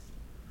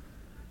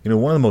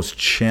One of the most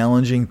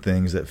challenging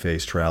things that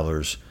face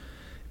travelers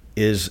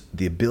is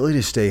the ability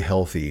to stay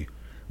healthy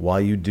while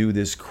you do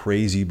this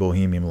crazy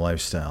bohemian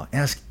lifestyle.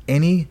 Ask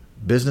any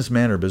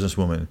businessman or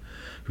businesswoman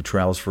who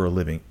travels for a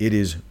living. It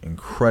is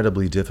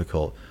incredibly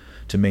difficult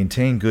to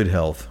maintain good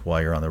health while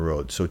you're on the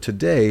road. So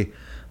today,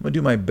 I'm going to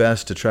do my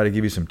best to try to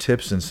give you some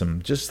tips and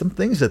some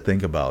things to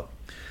think about,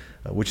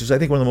 which is, I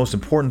think, one of the most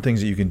important things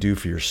that you can do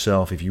for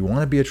yourself. If you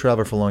want to be a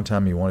traveler for a long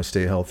time, you want to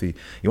stay healthy,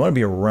 you want to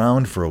be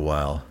around for a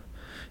while,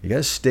 you got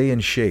to stay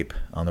in shape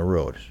on the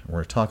road. We're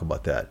going to talk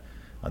about that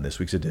on this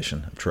week's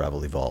edition of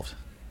Travel Evolved.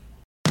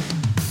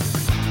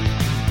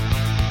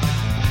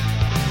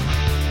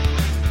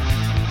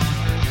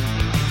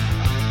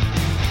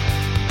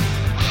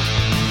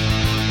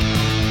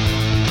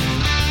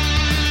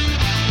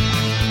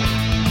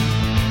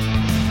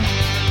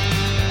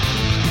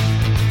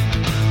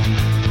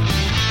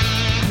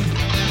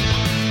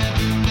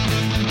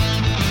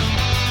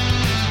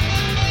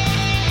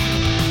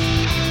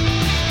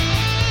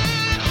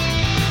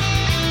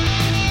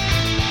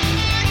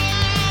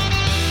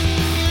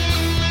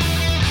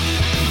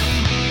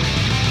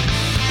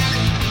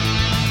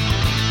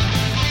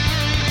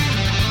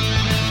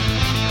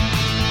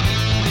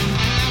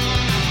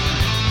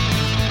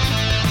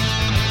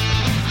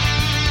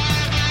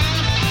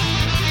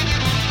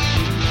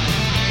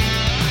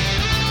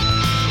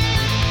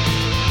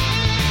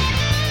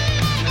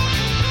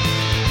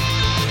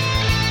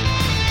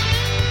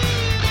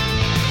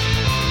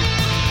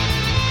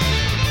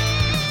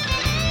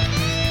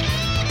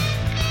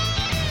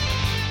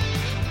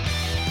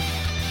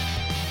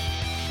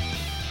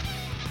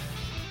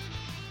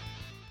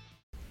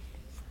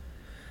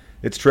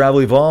 It's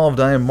Travel Evolved.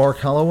 I am Mark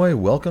Holloway.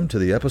 Welcome to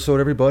the episode,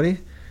 everybody.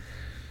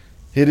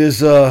 It's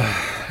gonna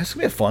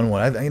be a fun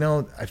one.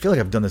 I feel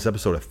like I've done this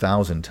episode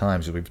 1,000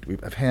 times.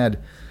 I've had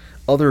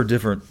other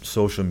different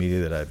social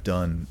media that I've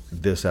done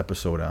this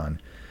episode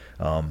on.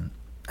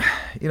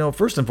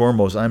 First and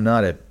foremost, I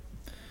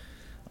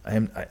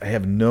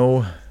have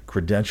no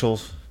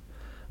credentials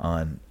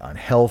on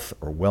health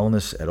or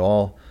wellness at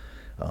all.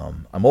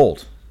 I'm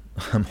old.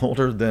 I'm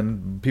older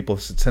than people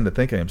tend to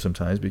think I am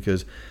sometimes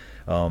because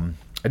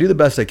I do the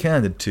best I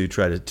can to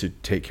try to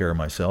take care of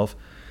myself.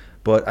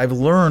 But I've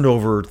learned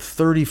over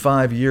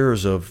 35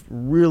 years of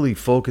really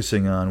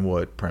focusing on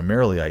what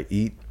primarily I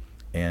eat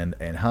and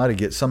how to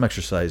get some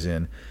exercise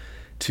in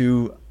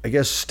to, I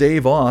guess,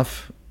 stave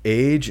off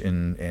age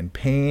and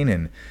pain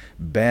and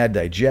bad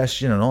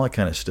digestion and all that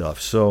kind of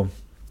stuff. So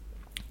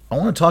I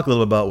want to talk a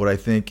little about what I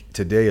think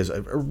today is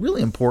a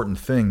really important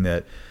thing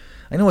that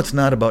I know it's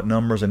not about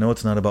numbers. I know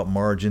it's not about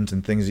margins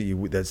and things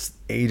that's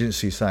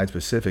agency side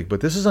specific, but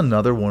this is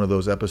another one of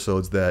those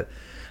episodes that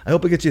I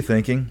hope it gets you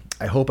thinking.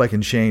 I hope I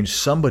can change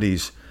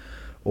somebody's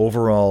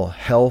overall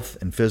health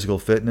and physical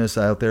fitness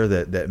out there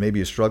that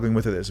maybe is struggling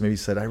with it, that's maybe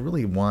said, I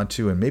really want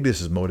to, and maybe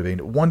this is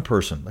motivating. One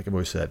person, like I've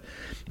always said,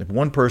 if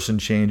one person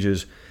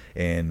changes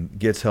and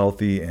gets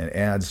healthy and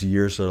adds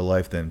years to their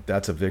life, then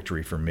that's a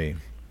victory for me.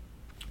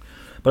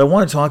 But I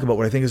want to talk about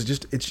what I think is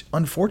it's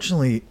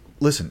unfortunately,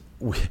 listen,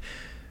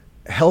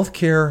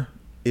 healthcare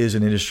is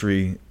an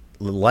industry,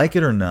 like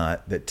it or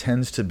not, that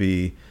tends to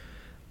be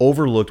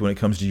overlooked when it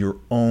comes to your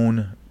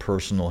own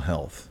personal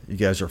health. You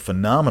guys are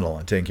phenomenal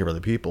on taking care of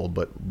other people,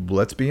 but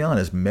let's be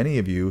honest, many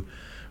of you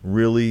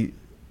really,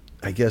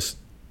 I guess,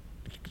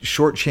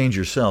 shortchange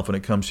yourself when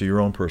it comes to your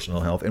own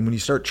personal health. And when you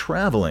start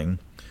traveling,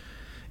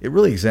 it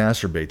really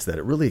exacerbates that.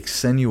 It really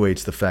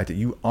accentuates the fact that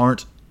you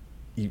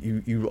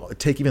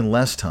take even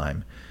less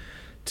time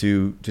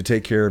to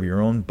take care of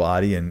your own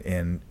body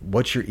and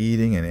what you're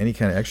eating and any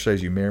kind of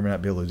exercise you may or may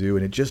not be able to do.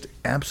 And it just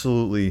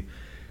absolutely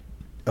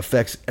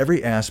affects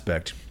every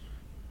aspect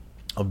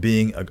of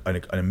being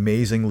an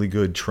amazingly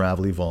good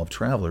Travel Evolved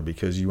traveler,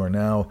 because you're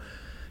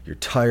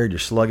tired, you're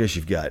sluggish,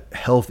 you've got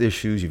health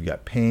issues, you've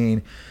got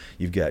pain,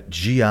 you've got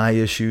GI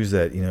issues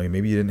that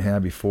maybe you didn't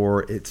have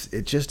before. It's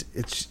just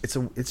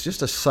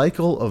a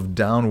cycle of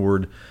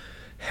downward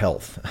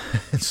health.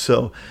 And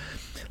so,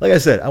 like I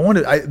said,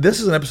 this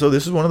is an episode.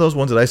 This is one of those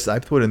ones that I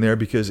put in there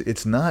because it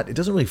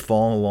doesn't really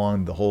fall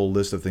along the whole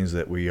list of things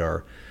that we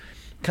are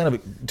kind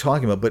of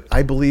talking about. But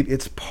I believe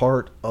it's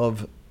part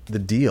of the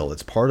deal.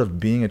 It's part of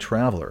being a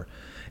traveler.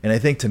 And I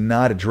think to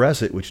not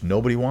address it, which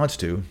nobody wants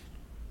to,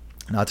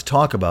 not to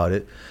talk about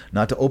it,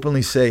 not to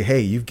openly say, hey,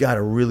 you've got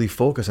to really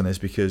focus on this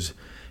because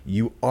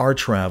you are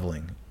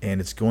traveling,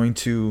 and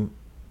in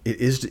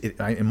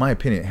my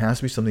opinion, it has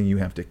to be something you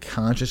have to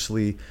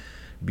consciously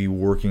be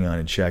working on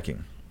and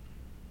checking.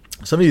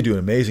 Some of you do an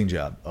amazing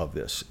job of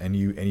this, and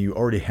you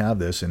already have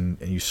this, and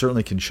you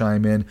certainly can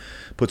chime in,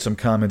 put some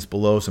comments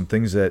below, some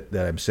things that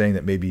I'm saying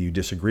that maybe you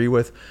disagree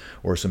with,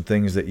 or some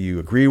things that you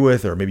agree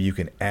with, or maybe you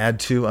can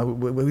add to.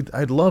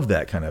 I'd love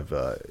that kind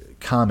of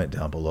comment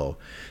down below.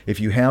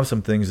 If you have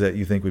some things that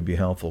you think would be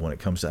helpful when it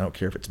comes to, I don't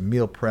care if it's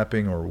meal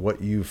prepping or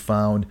what you've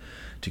found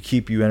to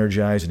keep you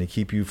energized and to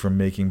keep you from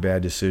making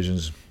bad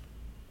decisions.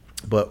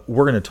 But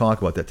we're going to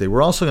talk about that today.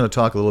 We're also going to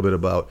talk a little bit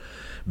about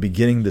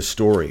beginning the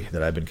story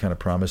that I've been kind of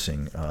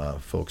promising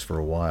folks for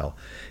a while.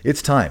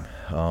 It's time.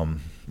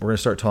 we're going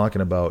to start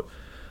talking about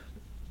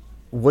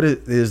what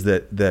it is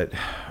that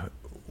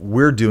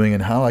we're doing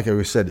and how, like I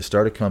always said, to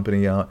start a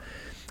company out.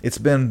 It's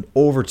been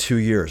over 2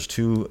 years,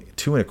 two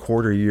and a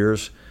quarter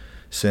years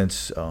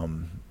since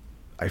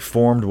I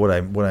formed what I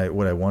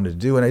wanted to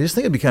do, and I just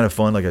think it'd be kind of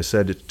fun, like I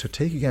said, to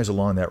take you guys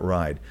along that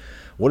ride.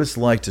 What it's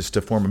like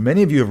to form.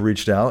 Many of you have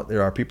reached out.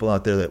 There are people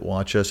out there that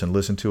watch us and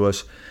listen to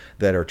us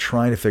that are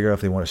trying to figure out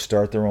if they want to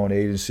start their own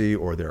agency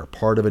or they're a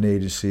part of an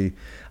agency.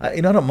 I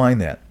don't mind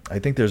that. I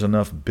think there's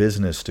enough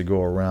business to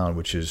go around,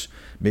 which is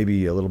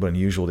maybe a little bit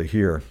unusual to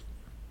hear.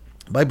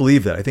 But I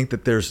believe that. I think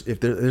that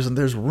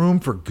there's room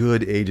for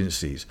good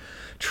agencies.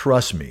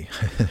 Trust me,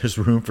 there's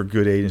room for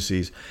good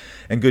agencies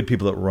and good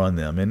people that run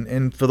them.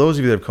 And for those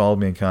of you that have called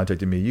me and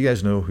contacted me, you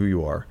guys know who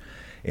you are.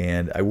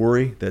 And I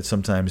worry that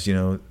sometimes,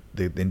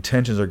 the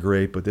intentions are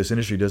great, but this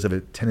industry does have a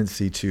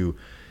tendency to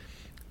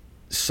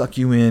suck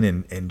you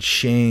in and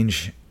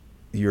change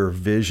your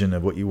vision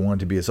of what you want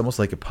to be. It's almost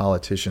like a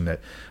politician that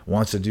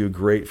wants to do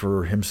great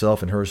for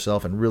himself and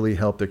herself and really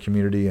help their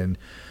community, and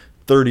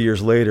 30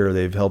 years later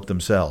they've helped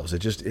themselves.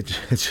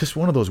 It's just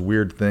one of those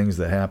weird things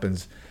that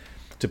happens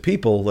to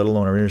people, let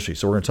alone our industry.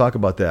 So we're going to talk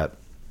about that.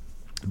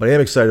 But I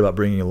am excited about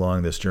bringing you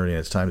along this journey, and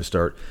it's time to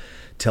start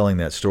telling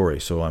that story.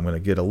 So I'm going to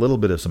get a little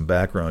bit of some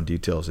background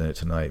details in it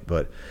tonight.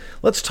 But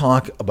let's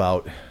talk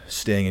about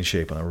staying in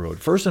shape on the road.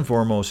 First and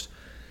foremost,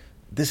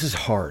 this is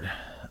hard.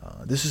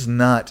 This is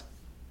not,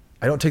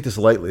 I don't take this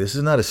lightly. This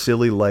is not a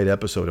silly, light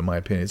episode, in my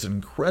opinion. It's an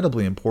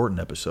incredibly important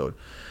episode.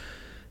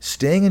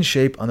 Staying in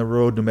shape on the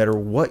road, no matter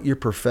what your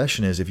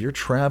profession is, if you're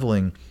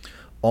traveling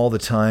all the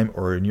time,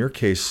 or in your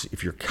case,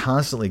 if you're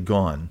constantly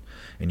gone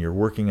and you're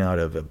working out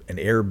of an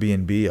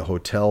Airbnb, a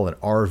hotel, an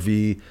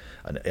RV,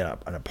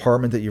 an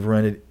apartment that you've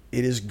rented,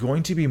 it is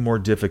going to be more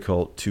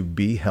difficult to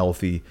be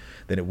healthy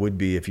than it would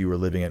be if you were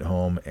living at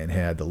home and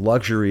had the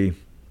luxury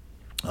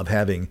of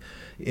having,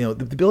 the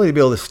ability to be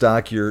able to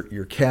stock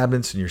your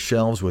cabinets and your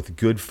shelves with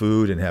good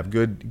food and have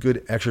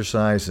good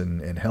exercise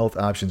and health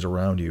options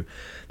around you.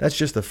 That's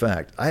just the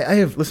fact.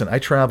 I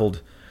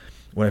traveled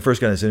when I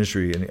first got in this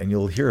industry, and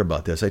you'll hear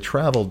about this. I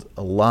traveled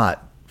a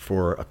lot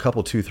for a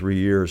couple, 2-3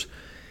 years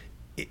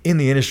in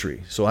the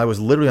industry. So I was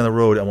literally on the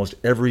road almost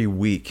every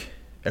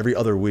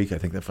other week, I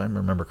think, if I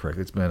remember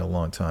correctly. It's been a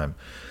long time.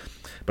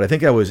 But I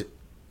think I was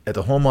at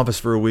the home office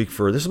for a week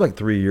this is like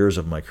 3 years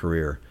of my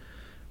career,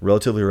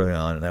 relatively early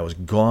on, and I was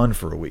gone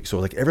for a week. So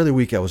like every other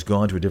week I was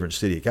gone to a different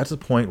city. It got to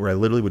the point where I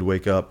literally would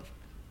wake up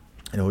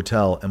in a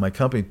hotel, and my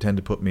company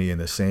tended to put me in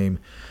the same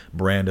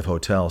brand of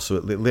hotel,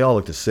 so they all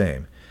looked the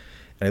same.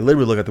 And I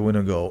literally look out the window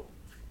and go,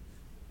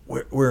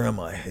 where am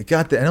I?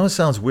 I know it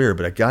sounds weird,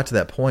 but I got to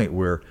that point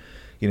where,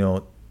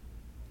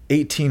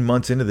 18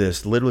 months into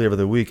this, literally every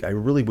other week, I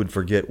really would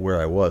forget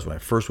where I was when I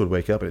first would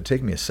wake up. And it'd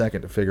take me a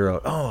second to figure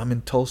out, I'm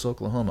in Tulsa,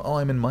 Oklahoma.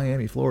 I'm in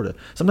Miami, Florida.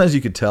 Sometimes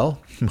you could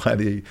tell by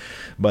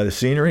the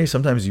scenery.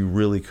 Sometimes you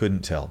really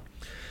couldn't tell.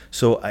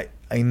 So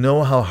I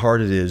know how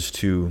hard it is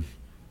to,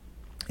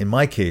 in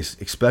my case,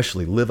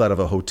 especially live out of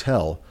a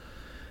hotel,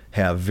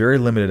 have very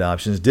limited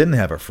options, didn't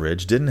have a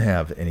fridge, didn't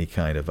have any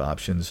kind of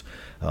options,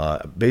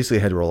 basically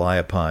had to rely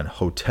upon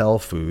hotel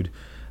food,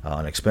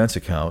 an expense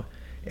account,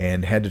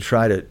 and had to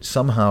try to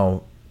somehow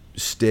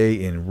stay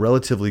in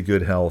relatively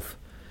good health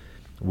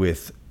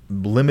with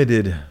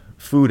limited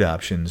food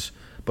options,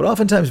 but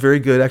oftentimes very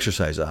good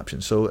exercise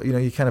options. So,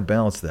 you kind of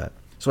balance that.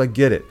 So I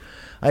get it.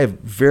 I have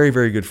very,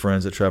 very good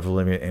friends that travel for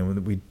a living,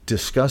 and we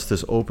discuss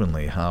this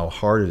openly, how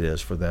hard it is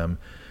for them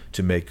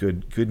to make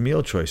good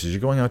meal choices.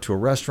 You're going out to a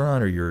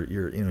restaurant, or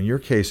you're in your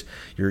case,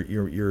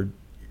 you're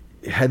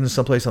heading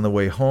someplace on the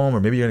way home, or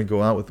maybe you're going to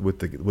go out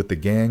with the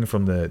gang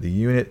from the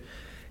unit,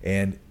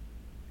 and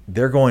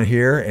they're going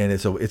here, and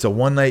it's a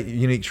one night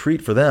unique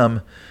treat for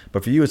them,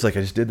 but for you it's like,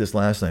 I just did this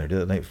last night or did it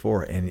the night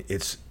before, and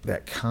it's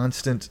that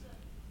constant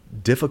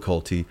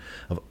difficulty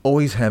of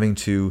always having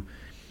to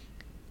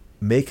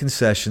make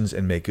concessions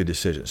and make good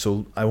decisions.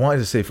 So I wanted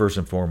to say, first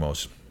and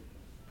foremost,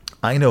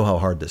 I know how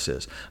hard this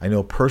is. I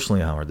know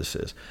personally how hard this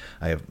is.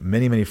 I have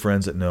many, many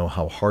friends that know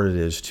how hard it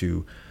is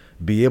to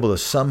be able to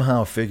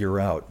somehow figure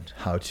out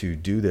how to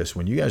do this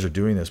when you guys are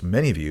doing this,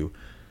 many of you,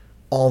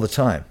 all the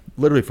time.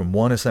 Literally from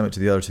one assignment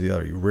to the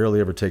other. You rarely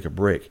ever take a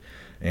break.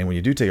 And when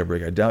you do take a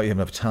break, I doubt you have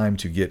enough time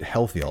to get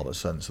healthy all of a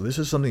sudden. So this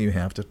is something you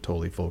have to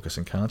totally focus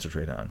and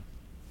concentrate on.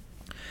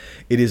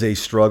 It is a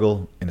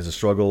struggle, and as a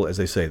struggle, as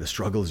they say, the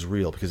struggle is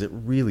real, because it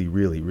really,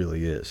 really,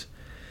 really is.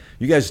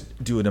 You guys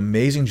do an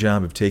amazing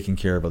job of taking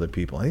care of other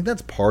people. I think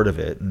that's part of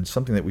it, and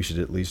something that we should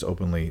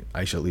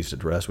I should at least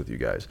address with you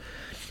guys,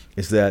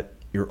 is that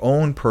your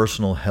own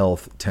personal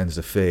health tends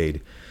to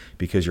fade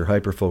because you're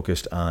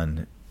hyper-focused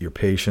on your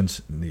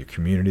patients, your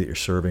community that you're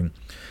serving,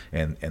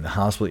 and the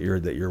hospital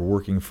that you're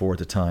working for at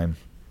the time.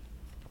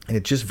 And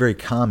it's just very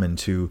common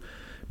to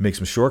make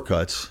some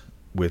shortcuts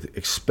with,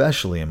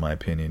 especially in my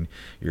opinion,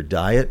 your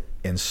diet,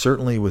 and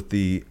certainly with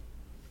the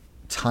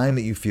time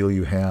that you feel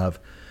you have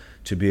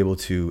to be able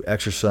to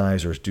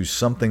exercise or do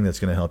something that's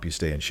going to help you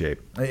stay in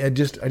shape. I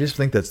just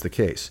think that's the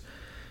case.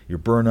 you're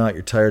burnt out,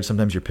 you're tired.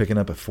 Sometimes you're picking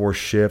up a fourth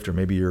shift, or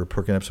maybe you're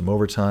picking up some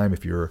overtime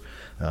if you're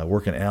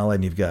working allied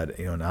and you've got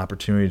an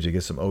opportunity to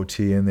get some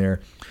OT in there.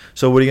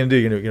 So what are you going to do?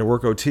 You're going to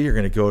work OT. You're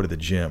going to go to the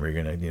gym, or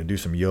you're going to do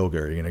some yoga,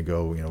 or you're going to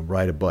go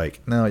ride a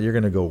bike. No, you're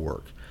going to go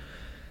work.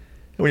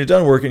 And when you're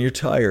done working, you're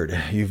tired.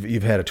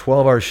 You've had a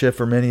 12-hour shift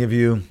for many of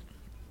you,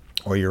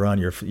 or you're on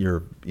your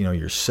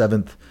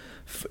seventh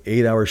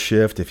 8-hour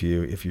shift if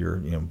you're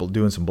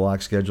doing some block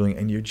scheduling,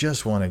 and you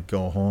just want to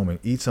go home and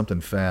eat something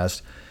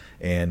fast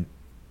and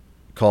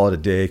call it a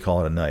day,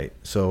 call it a night.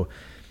 So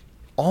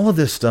all of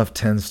this stuff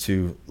tends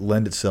to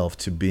lend itself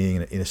to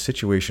being in a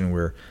situation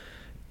where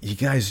you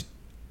guys,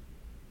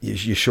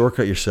 you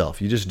shortcut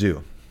yourself. You just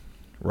do,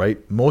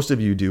 right? Most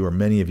of you do, or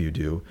many of you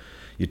do.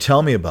 You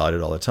tell me about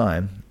it all the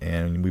time,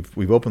 and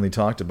we've openly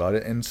talked about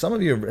it. And some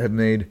of you have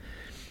made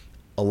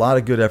a lot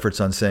of good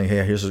efforts on saying,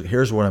 hey,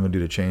 here's what I'm going to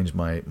do to change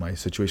my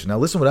situation. Now,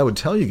 listen, what I would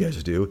tell you guys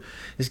to do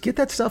is get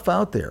that stuff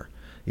out there.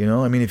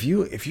 I mean, if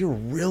you're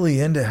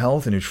really into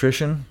health and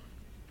nutrition,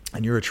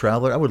 and you're a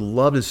traveler, I would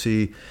love to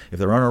see, if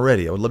there aren't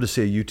already, I would love to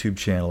see a YouTube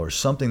channel or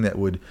something that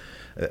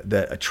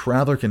a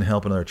traveler can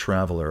help another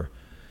traveler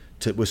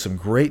with some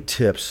great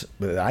tips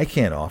that I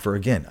can't offer.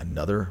 Again,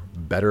 another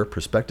better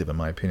perspective, in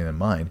my opinion, than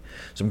mine.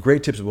 Some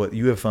great tips of what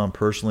you have found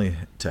personally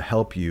to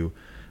help you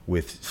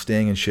with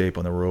staying in shape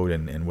on the road,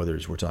 and whether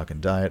we're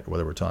talking diet, or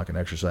whether we're talking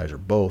exercise, or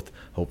both,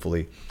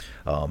 hopefully.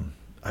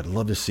 I'd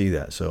love to see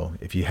that. So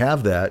if you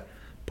have that,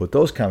 put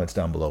those comments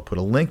down below. Put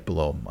a link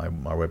below my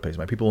webpage.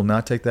 My people will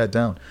not take that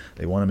down.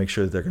 They want to make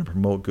sure that they're going to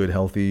promote good,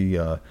 healthy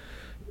a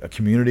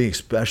community,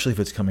 especially if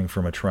it's coming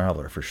from a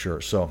traveler, for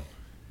sure. So,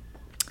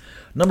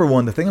 number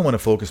one, the thing I want to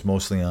focus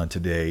mostly on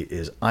today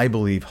is, I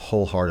believe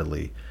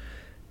wholeheartedly,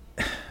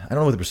 I don't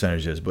know what the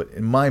percentage is, but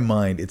in my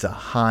mind, it's a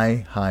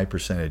high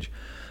percentage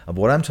of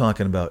what I'm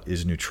talking about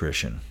is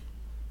nutrition.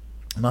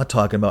 I'm not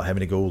talking about having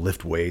to go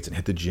lift weights and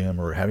hit the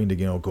gym, or having to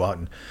go out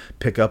and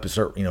pick up and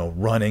start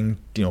running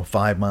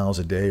 5 miles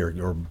a day,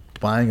 or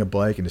buying a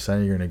bike and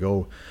deciding you're going to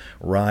go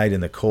ride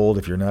in the cold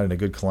if you're not in a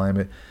good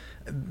climate.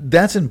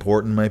 That's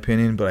important in my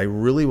opinion, but I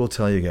really will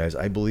tell you guys,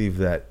 I believe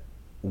that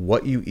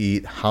what you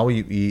eat, how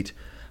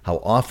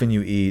often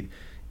you eat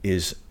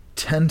is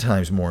 10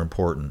 times more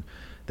important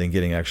than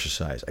getting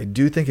exercise. I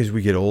do think as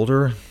we get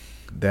older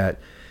that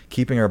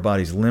keeping our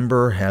bodies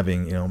limber,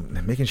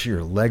 making sure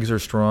your legs are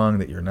strong,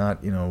 that you're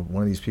not,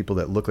 one of these people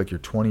that look like you're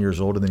 20 years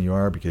older than you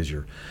are because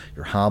you're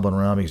hobbling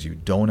around because you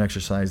don't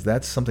exercise.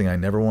 That's something I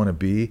never want to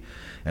be.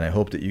 And I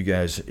hope that you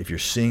guys, if you're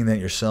seeing that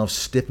yourself,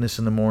 stiffness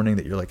in the morning,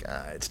 that you're like,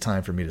 it's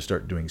time for me to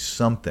start doing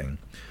something.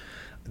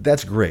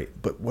 That's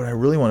great. But what I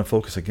really want to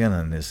focus again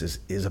on this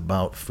is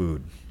about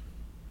food.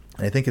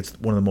 And I think it's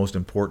one of the most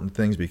important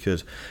things,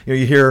 because,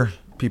 you hear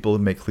people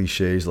make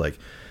cliches like,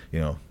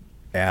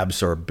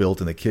 abs are built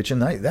in the kitchen.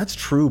 That's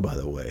true, by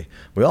the way.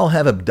 We all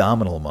have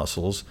abdominal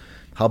muscles.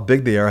 How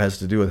big they are has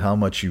to do with how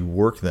much you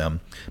work them.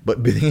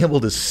 But being able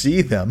to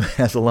see them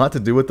has a lot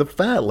to do with the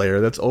fat layer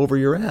that's over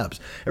your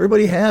abs.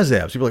 Everybody has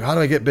abs. People are like, how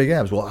do I get big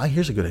abs? Well,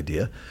 here's a good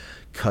idea.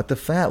 Cut the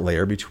fat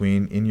layer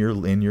in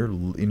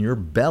your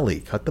belly.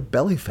 Cut the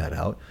belly fat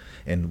out.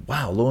 And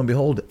wow, lo and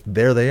behold,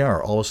 there they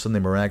are. All of a sudden they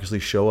miraculously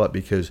show up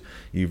because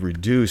you've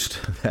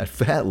reduced that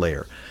fat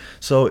layer.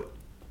 So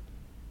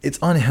it's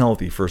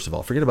unhealthy, first of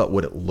all. Forget about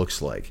what it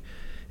looks like.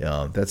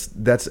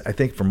 That's I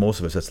think for most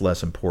of us, that's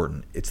less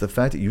important. It's the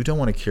fact that you don't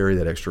want to carry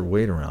that extra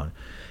weight around,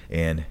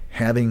 and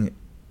having,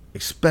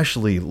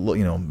 especially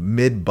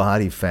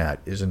mid-body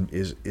fat is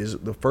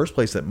the first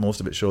place that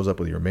most of it shows up,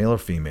 whether you're male or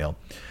female,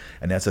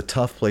 and that's a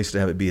tough place to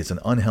have it be. It's an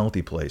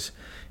unhealthy place.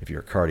 If you're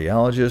a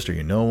cardiologist or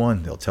you know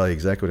one, they'll tell you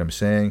exactly what I'm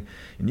saying.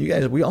 And you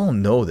guys, we all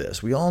know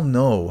this. We all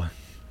know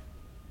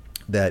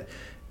that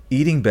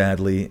eating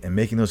badly and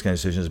making those kind of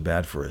decisions is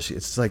bad for us.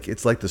 It's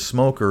like the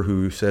smoker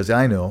who says,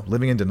 I know,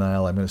 living in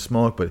denial, I'm going to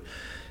smoke, but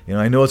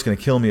I know it's going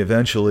to kill me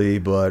eventually,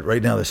 but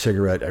right now the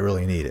cigarette, I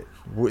really need it.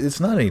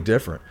 It's not any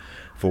different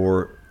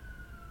for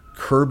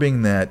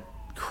curbing that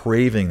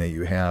craving that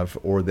you have,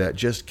 or that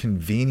just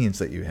convenience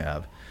that you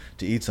have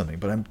to eat something.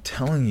 But I'm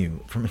telling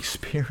you from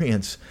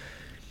experience,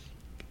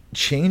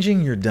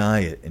 changing your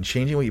diet and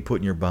changing what you put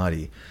in your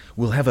body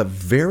will have a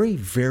very,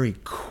 very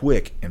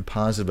quick and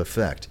positive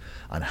effect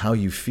on how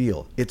you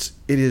feel. It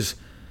is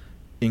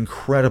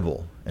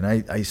incredible. And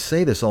I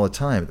say this all the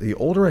time. The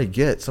older I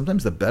get,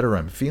 sometimes the better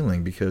I'm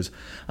feeling, because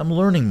I'm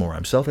learning more.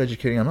 I'm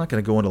self-educating. I'm not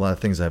going to go into a lot of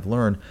things I've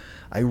learned.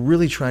 I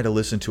really try to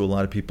listen to a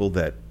lot of people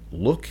that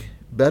look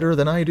better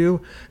than I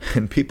do,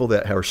 and people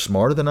that are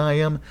smarter than I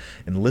am,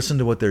 and listen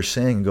to what they're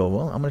saying and go,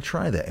 well, I'm going to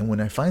try that. And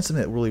when I find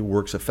something that really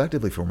works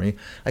effectively for me,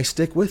 I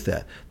stick with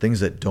that.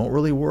 Things that don't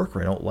really work,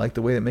 or I don't like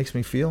the way it makes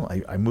me feel,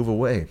 I move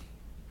away.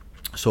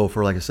 So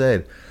for, like I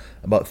said,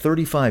 about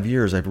 35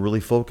 years, I've really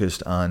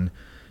focused on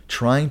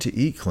trying to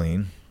eat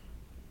clean.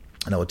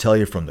 And I will tell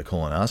you, from the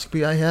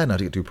colonoscopy I had, not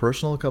to get too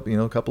personal,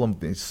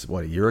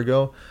 a year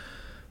ago,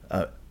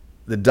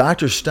 the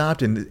doctor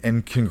stopped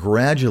and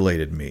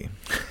congratulated me.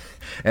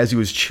 as he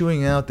was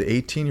chewing out the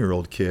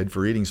 18-year-old kid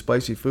for eating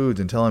spicy foods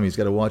and telling him he's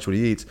got to watch what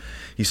he eats,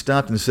 he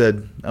stopped and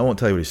said, I won't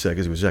tell you what he said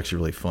because it was actually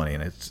really funny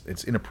and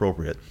it's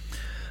inappropriate.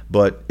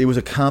 But it was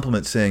a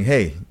compliment saying,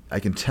 hey, I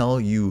can tell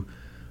you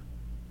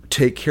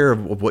take care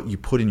of what you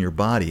put in your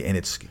body, and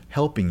it's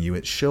helping you.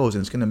 It shows,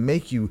 and it's going to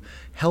make you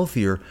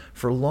healthier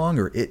for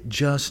longer. It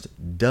just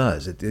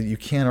does. You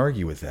can't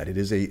argue with that.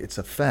 It's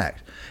a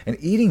fact. And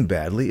eating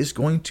badly is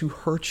going to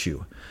hurt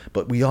you,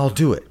 but we all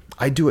do it.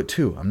 I do it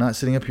too. I'm not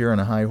sitting up here on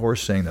a high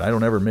horse saying that I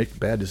don't ever make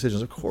bad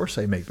decisions. Of course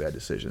I make bad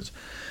decisions.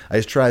 I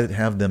just try to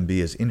have them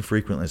be as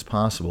infrequent as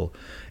possible.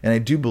 And I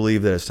do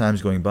believe that as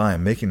time's going by,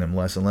 I'm making them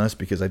less and less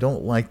because I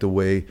don't like the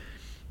way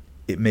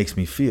it makes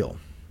me feel.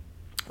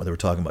 Whether we're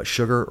talking about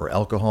sugar or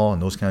alcohol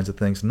and those kinds of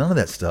things, none of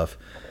that stuff,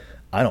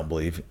 I don't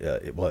believe,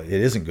 it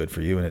isn't good for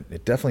you. And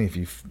it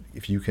definitely,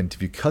 if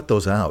you cut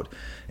those out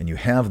and you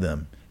have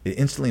them, it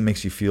instantly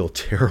makes you feel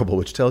terrible,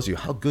 which tells you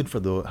how good for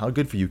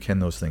you can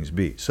those things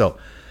be. So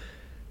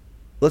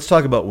let's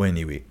talk about when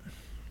you eat.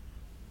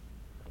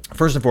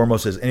 First and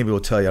foremost, as anybody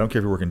will tell you, I don't care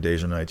if you're working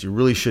days or nights, you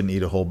really shouldn't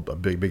eat a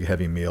big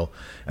heavy meal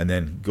and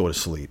then go to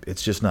sleep.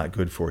 It's just not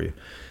good for you.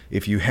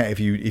 If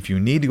you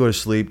need to go to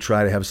sleep,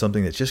 try to have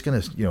something that's just going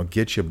to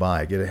get you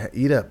by.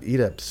 Eat a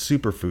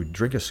superfood,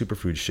 drink a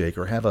superfood shake,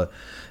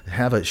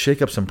 or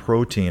shake up some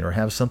protein, or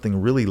have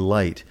something really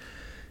light,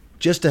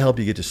 just to help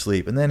you get to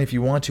sleep. And then if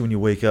you want to, when you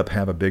wake up,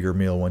 have a bigger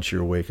meal once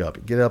you wake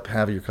up. Get up,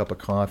 have your cup of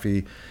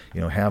coffee.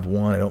 Have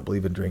one. I don't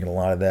believe in drinking a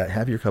lot of that.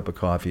 Have your cup of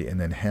coffee, and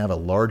then have a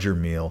larger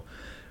meal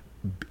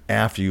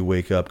after you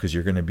wake up, because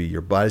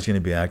your body's going to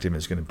be active and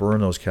it's going to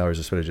burn those calories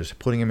instead of just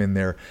putting them in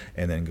there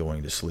and then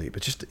going to sleep.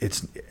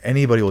 It's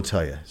anybody will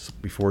tell you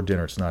before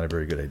dinner it's not a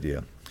very good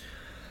idea.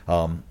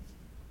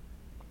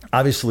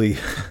 Obviously,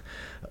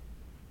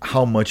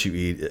 how much you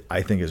eat,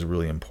 I think, is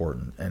really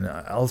important. And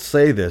I'll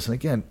say this, and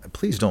again,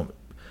 please don't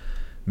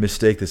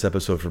mistake this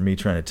episode for me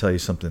trying to tell you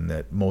something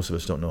that most of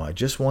us don't know. I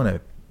just want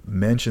to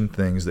mention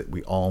things that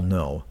we all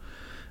know,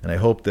 and I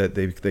hope that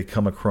they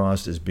come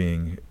across as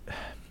being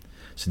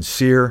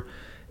sincere,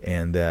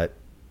 and that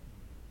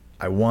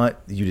I want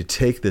you to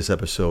take this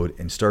episode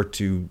and start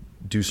to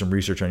do some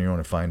research on your own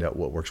and find out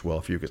what works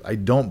well for you, because I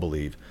don't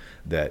believe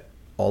that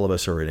all of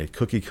us are in a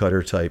cookie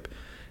cutter type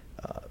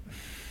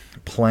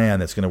plan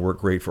that's going to work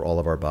great for all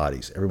of our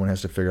bodies. Everyone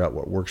has to figure out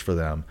what works for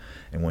them,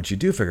 and once you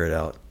do figure it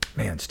out,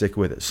 man, stick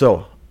with it.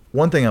 So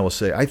one thing I will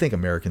say, I think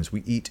Americans,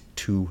 we eat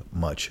too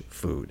much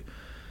food.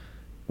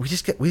 We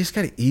just got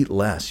to eat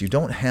less. You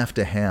don't have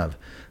to have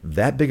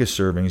that big of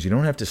servings. You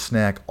don't have to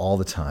snack all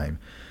the time.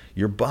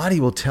 Your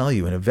body will tell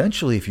you, and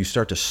eventually if you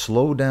start to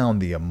slow down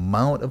the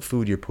amount of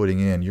food you're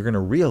putting in, you're going to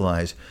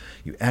realize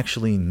you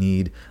actually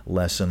need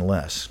less and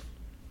less.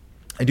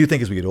 I do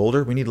think as we get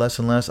older, we need less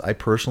and less. I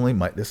personally,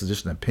 this is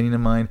just an opinion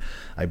of mine,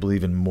 I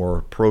believe in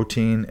more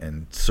protein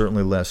and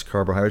certainly less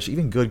carbohydrates,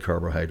 even good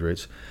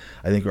carbohydrates.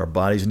 I think our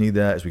bodies need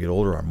that. As we get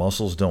older, our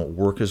muscles don't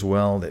work as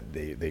well.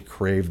 They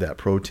crave that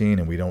protein,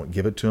 and we don't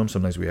give it to them.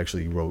 Sometimes we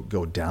actually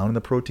go down in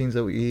the proteins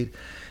that we eat.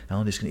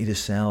 I'm just going to eat a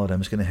salad. I'm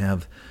just going to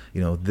have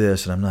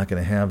this, and I'm not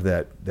going to have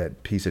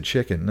that piece of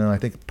chicken. No, I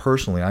think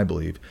personally, I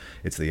believe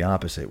it's the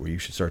opposite, where you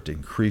should start to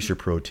increase your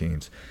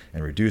proteins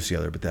and reduce the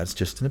other. But that's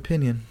just an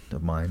opinion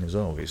of mine, as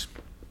always.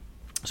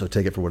 So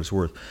take it for what it's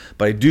worth.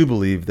 But I do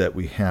believe that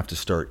we have to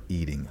start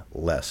eating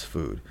less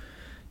food.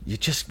 We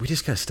just got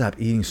to stop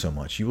eating so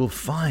much. You will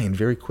find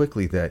very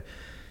quickly that,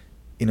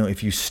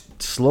 if you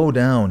slow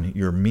down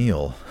your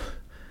meal,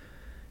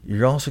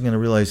 you're also going to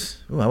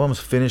realize, I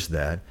almost finished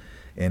that,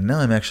 and now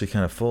I'm actually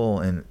kind of full,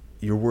 and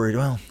you're worried,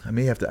 well, I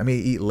may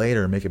eat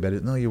later and make it better.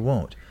 No, you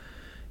won't.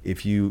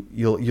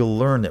 You'll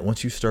learn that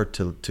once you start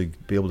to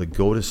be able to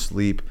go to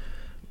sleep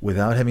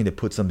without having to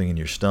put something in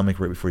your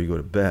stomach right before you go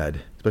to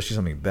bed, especially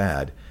something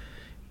bad,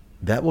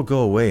 that will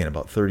go away in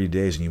about 30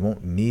 days, and you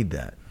won't need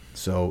that.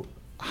 So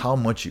how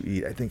much you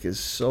eat, I think, is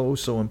so,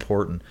 so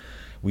important.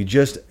 We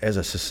just, as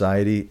a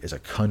society, as a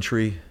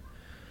country,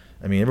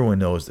 everyone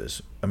knows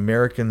this.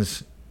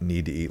 Americans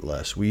need to eat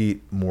less. We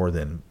eat more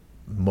than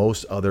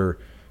most other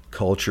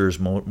cultures,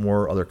 more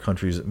than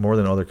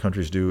other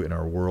countries do in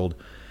our world,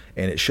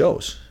 and it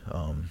shows.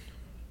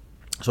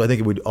 So I think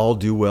it would all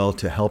do well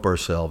to help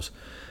ourselves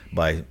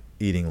by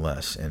eating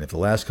less. And if the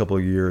last couple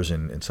of years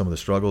and some of the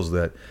struggles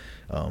that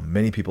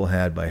many people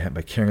had by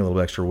carrying a little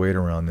extra weight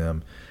around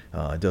them,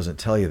 it doesn't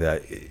tell you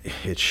that,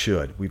 it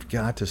should. We've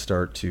got to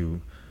start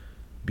to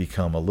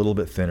become a little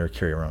bit thinner,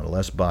 carry around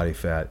less body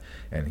fat,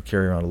 and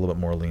carry around a little bit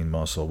more lean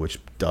muscle, which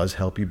does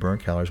help you burn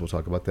calories. We'll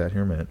talk about that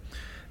here in a minute.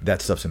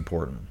 That stuff's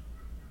important.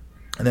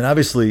 And then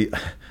obviously,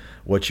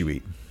 what you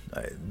eat.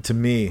 To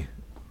me,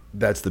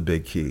 that's the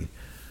big key.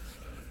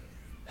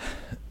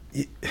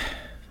 I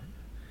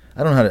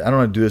don't know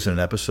how to do this in an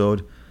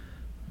episode,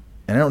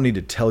 and I don't need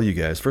to tell you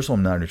guys. First of all,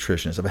 I'm not a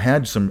nutritionist. I've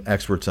had some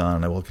experts on,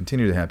 and I will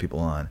continue to have people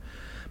on.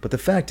 But the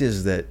fact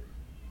is that,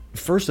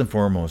 first and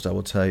foremost, I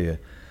will tell you,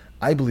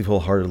 I believe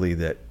wholeheartedly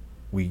that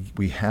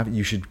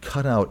you should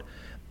cut out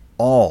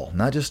all,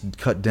 not just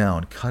cut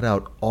down, cut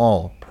out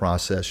all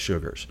processed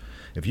sugars.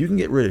 If you can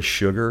get rid of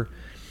sugar,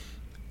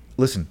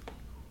 listen,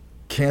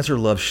 Cancer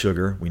loves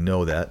sugar. We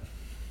know that.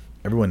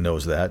 Everyone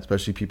knows that,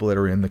 especially people that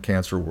are in the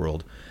cancer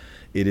world.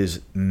 It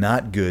is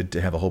not good to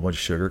have a whole bunch of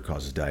sugar. It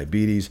causes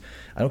diabetes.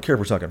 I don't care if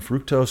we're talking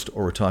fructose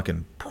or we're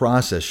talking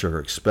processed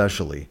sugar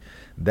especially.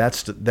 That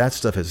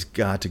stuff has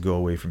got to go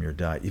away from your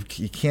diet.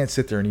 You can't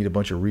sit there and eat a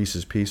bunch of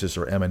Reese's Pieces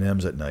or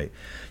M&Ms at night.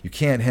 You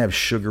can't have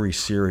sugary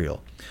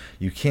cereal.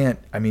 You can't,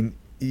 I mean,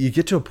 you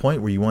get to a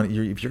point where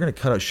if you're going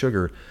to cut out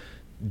sugar,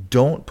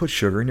 don't put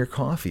sugar in your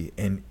coffee.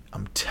 And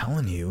I'm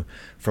telling you,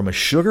 from a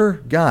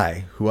sugar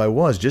guy who I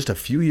was just a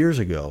few years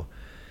ago,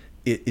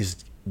 it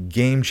is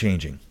game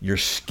changing. Your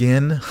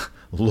skin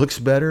looks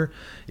better.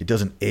 It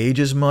doesn't age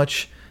as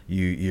much.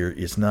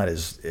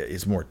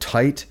 It's more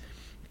tight,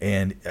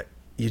 and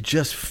you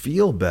just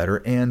feel better.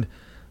 And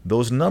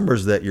those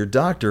numbers that your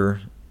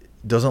doctor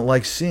doesn't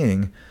like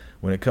seeing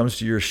when it comes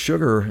to your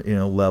sugar,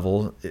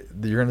 level,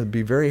 you're going to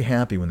be very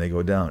happy when they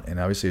go down. And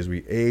obviously, as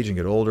we age and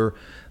get older,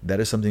 that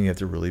is something you have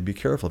to really be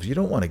careful of. You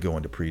don't want to go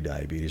into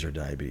pre-diabetes or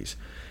diabetes.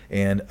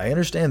 And I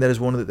understand that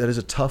is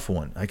a tough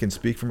one. I can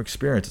speak from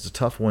experience. It's a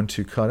tough one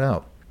to cut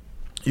out.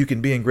 You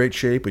can be in great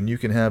shape and you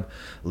can have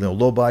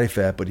low body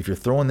fat, but if you're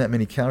throwing that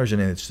many calories in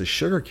and it's the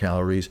sugar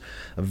calories,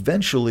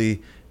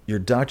 eventually your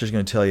doctor's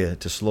going to tell you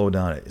to slow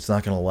down it. It's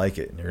not going to like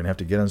it. And you're going to have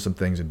to get on some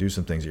things and do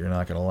some things that you're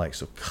not going to like.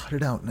 So cut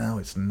it out now.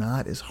 It's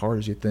not as hard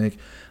as you think.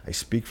 I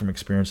speak from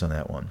experience on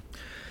that one.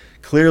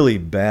 Clearly,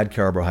 bad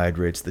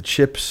carbohydrates, the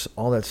chips,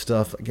 all that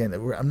stuff. Again,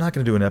 I'm not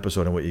going to do an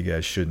episode on what you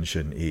guys should and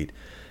shouldn't eat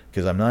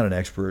because I'm not an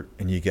expert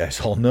and you guys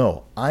all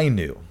know. I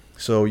knew.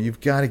 So you've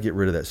got to get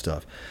rid of that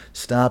stuff.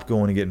 Stop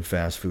going and getting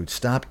fast food.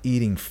 Stop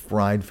eating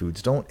fried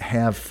foods. Don't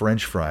have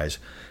French fries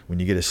when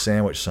you get a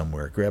sandwich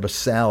somewhere. Grab a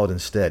salad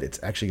instead. It's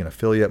actually going to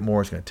fill you up more.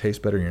 It's going to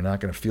taste better, and you're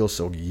not going to feel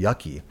so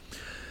yucky.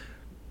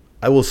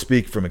 I will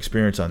speak from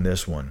experience on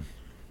this one.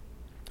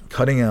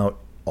 Cutting out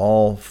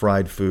all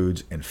fried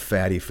foods and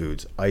fatty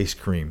foods, ice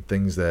cream,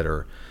 things that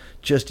are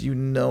just,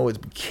 it's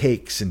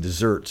cakes and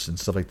desserts and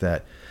stuff like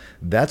that.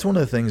 That's one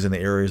of the things in the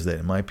areas that,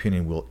 in my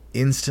opinion, will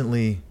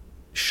instantly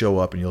show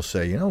up and you'll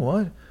say, you know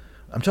what?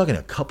 I'm talking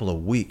a couple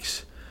of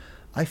weeks.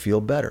 I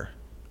feel better.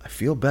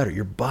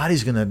 Your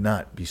body's going to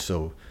not be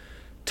so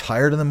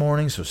tired in the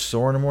morning, so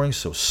sore in the morning,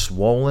 so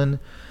swollen,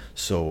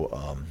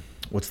 so,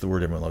 what's the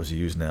word everyone loves to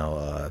use now?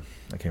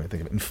 I can't even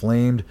think of it.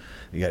 Inflamed.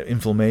 You got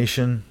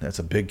inflammation. That's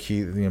a big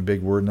key,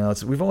 big word now.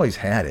 We've always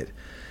had it.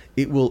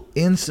 It will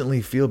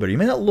instantly feel better. You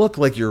may not look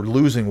like you're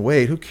losing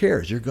weight. Who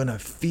cares? You're going to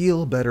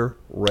feel better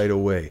right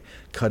away.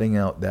 Cutting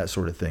out that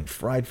sort of thing.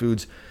 Fried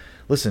foods.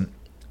 Listen,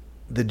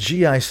 the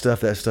GI stuff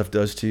that stuff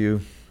does to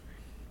you,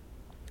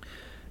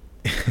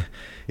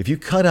 if you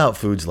cut out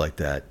foods like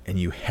that and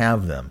you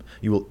have them,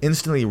 you will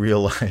instantly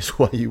realize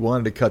why you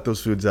wanted to cut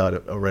those foods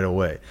out right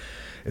away.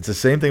 It's the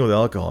same thing with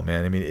alcohol,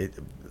 man. I mean,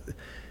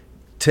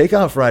 take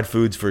out fried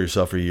foods for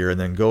yourself for a year and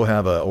then go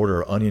have an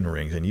order of onion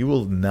rings, and you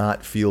will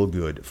not feel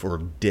good for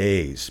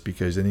days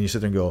because then you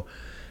sit there and go,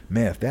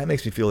 man, if that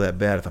makes me feel that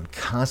bad, if I'm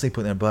constantly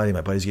putting that body, my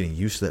body's getting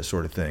used to that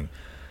sort of thing.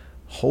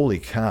 Holy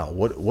cow,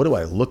 what do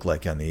I look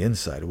like on the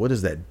inside? What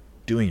is that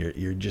doing?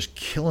 You're just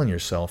killing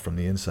yourself from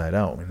the inside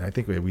out. And I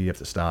think we have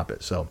to stop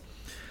it. So,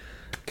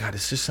 God,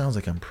 this just sounds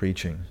like I'm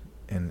preaching.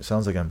 And it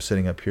sounds like I'm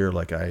sitting up here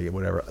like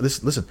whatever.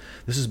 Listen,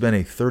 this has been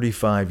a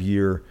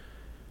 35-year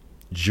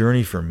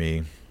journey for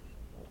me,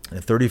 and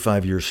a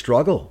 35-year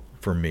struggle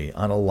for me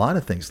on a lot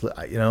of things.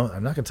 I'm not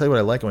going to tell you what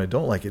I like and what I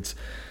don't like.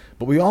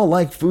 But we all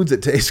like foods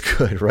that taste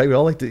good, right? We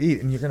all like to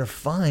eat. And you're going to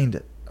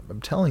find,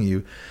 I'm telling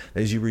you,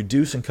 that as you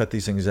reduce and cut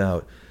these things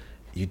out,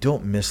 you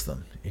don't miss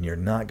them, and you're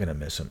not going to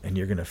miss them, and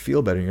you're going to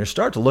feel better. You're going to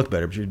start to look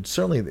better, but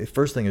the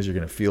first thing is you're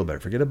going to feel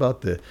better. Forget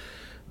about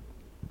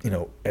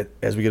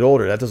as we get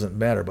older, that doesn't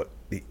matter, but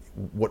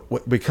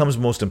what becomes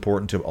most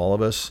important to all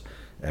of us,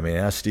 I mean,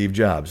 ask Steve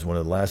Jobs. One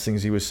of the last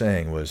things he was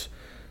saying was,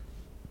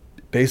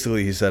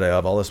 basically, he said, I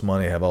have all this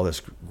money, I have all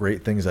this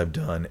great things I've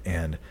done,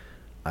 and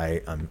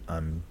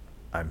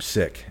I'm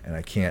sick, and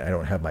I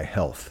don't have my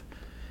health.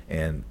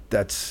 And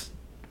that's,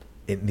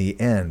 in the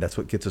end, that's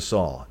what gets us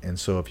all. And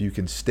so if you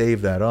can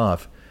stave that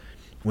off,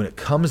 when it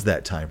comes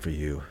that time for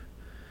you,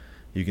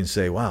 you can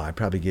say, wow, I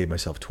probably gave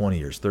myself 20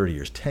 years, 30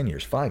 years, 10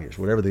 years, 5 years,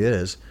 whatever it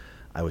is.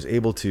 I was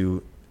able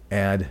to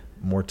add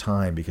more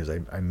time because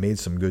I made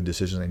some good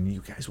decisions, and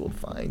you guys will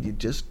find you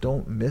just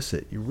don't miss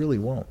it. You really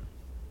won't.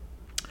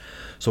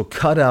 So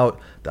cut out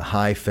the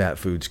high-fat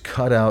foods.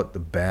 Cut out the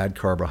bad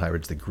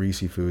carbohydrates, the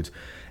greasy foods.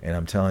 And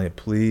I'm telling you,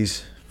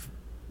 please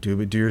do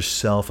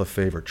yourself a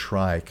favor.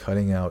 Try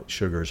cutting out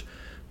sugars.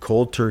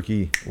 Cold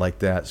turkey like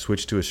that.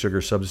 Switch to a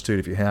sugar substitute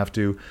if you have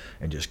to,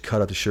 and just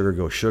cut out the sugar.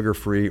 Go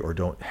sugar-free or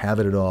don't have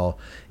it at all.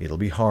 It'll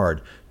be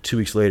hard. 2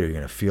 weeks later, you're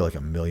going to feel like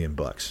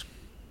 $1,000,000.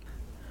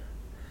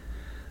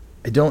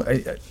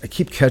 I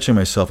keep catching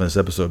myself in this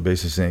episode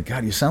basically saying,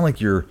 God, you sound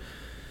like you're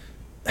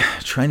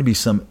trying to be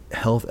some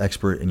health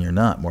expert, and you're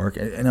not, Mark.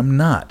 And I'm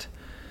not.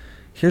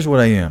 Here's what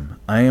I am.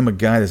 I am a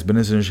guy that's been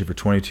in this industry for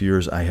 22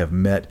 years. I have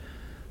met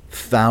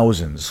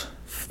thousands,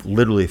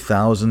 literally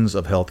thousands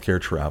of healthcare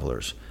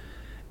travelers.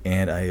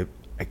 And I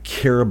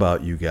care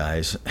about you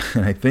guys,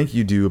 and I think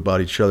you do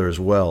about each other as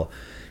well.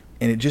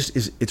 And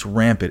it's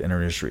rampant in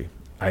our industry.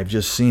 I've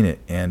just seen it.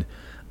 And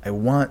I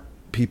want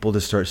people to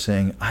start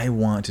saying, I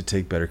want to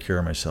take better care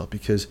of myself,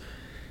 because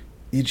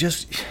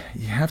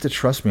you have to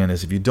trust me on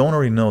this. If you don't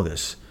already know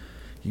this,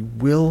 you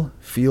will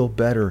feel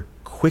better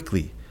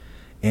quickly.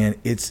 And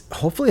it's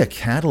hopefully a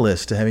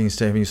catalyst to having you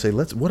say,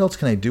 what else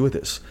can I do with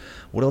this?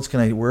 Where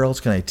else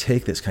can I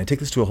take this? Can I take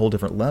this to a whole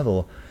different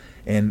level?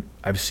 And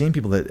I've seen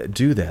people that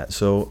do that.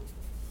 So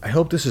I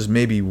hope this is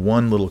maybe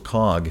one little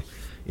cog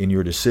in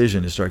your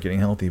decision to start getting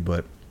healthy,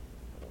 but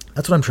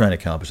that's what I'm trying to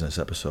accomplish in this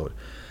episode.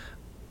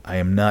 I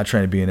am not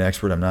trying to be an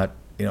expert. I'm not,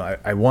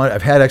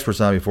 I've had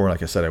experts on before, and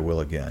like I said, I will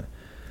again.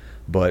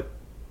 But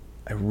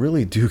I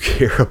really do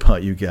care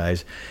about you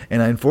guys.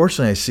 And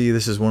unfortunately, I see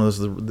this is one of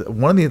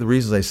the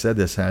reasons I said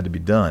this had to be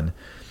done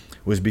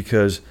was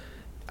because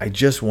I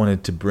just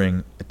wanted to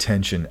bring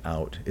attention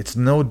out. It's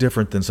no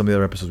different than some of the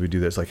other episodes we do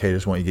that's like, hey, I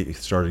just want you to get you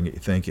started and get you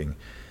thinking.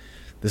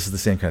 This is the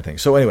same kind of thing.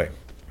 So anyway,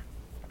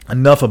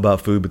 enough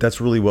about food, but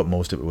that's really what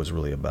most of it was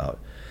really about.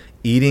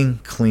 Eating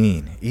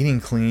clean,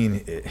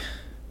 it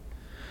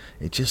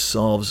just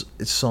solves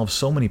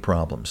so many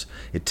problems.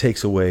 It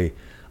takes away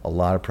a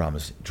lot of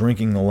problems.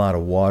 Drinking a lot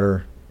of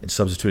water and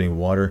substituting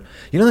water.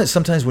 You know that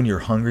sometimes when you're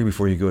hungry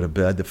before you go to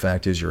bed, the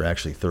fact is you're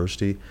actually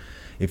thirsty.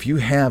 If you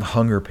have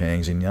hunger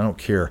pangs, and I don't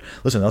care,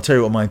 listen, I'll tell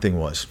you what my thing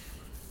was.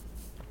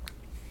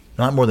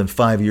 Not more than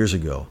 5 years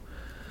ago,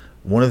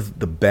 one of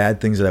the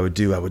bad things that I would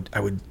do, I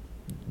would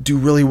do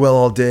really well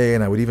all day,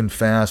 and I would even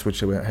fast,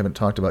 which I haven't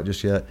talked about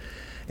just yet.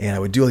 And I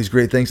would do all these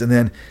great things, and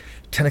then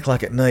 10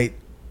 o'clock at night,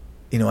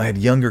 I had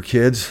younger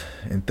kids,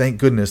 and thank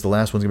goodness the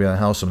last one's going to be in the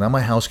house, so now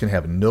my house can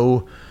have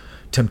no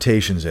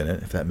temptations in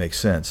it, if that makes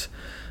sense.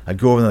 I'd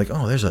go over and like,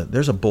 oh,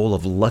 there's a bowl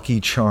of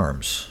Lucky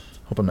Charms.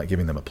 Hope I'm not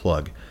giving them a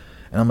plug.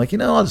 And I'm like,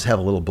 I'll just have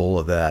a little bowl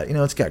of that.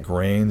 It's got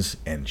grains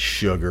and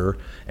sugar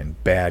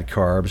and bad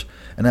carbs.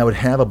 And I would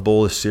have a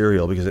bowl of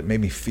cereal because it made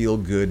me feel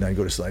good, and I'd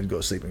go to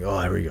sleep and go,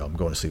 oh, here we go, I'm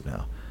going to sleep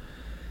now.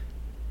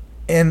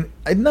 And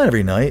not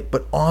every night,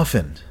 but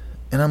often.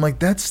 And I'm like,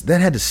 that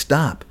had to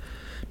stop,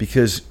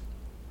 because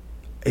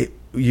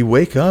you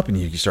wake up and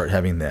you start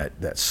having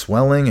that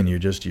swelling, and you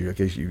just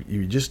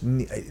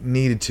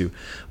needed to.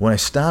 When I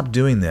stopped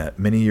doing that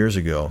many years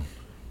ago,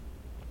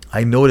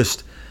 I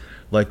noticed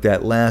like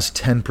that last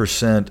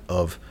 10%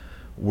 of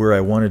where I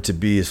wanted to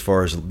be as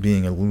far as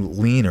being a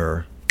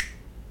leaner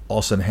all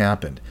of a sudden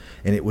happened.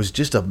 And it was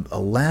just a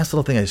last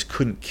little thing I just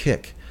couldn't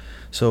kick.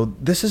 So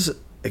this is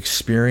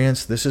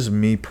experience. This is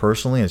me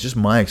personally, and it's just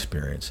my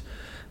experience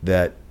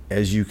that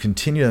as you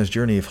continue on this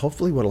journey, if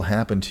hopefully what will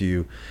happen to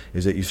you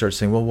is that you start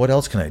saying, well, what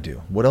else can I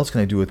do? What else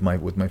can I do with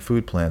my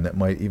food plan that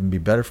might even be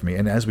better for me?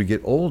 And as we get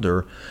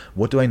older,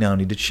 what do I now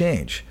need to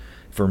change?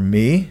 For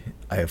me,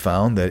 I have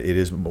found that it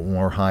is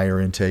more higher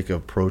intake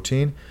of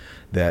protein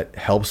that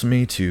helps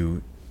me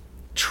to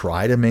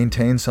try to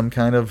maintain some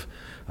kind of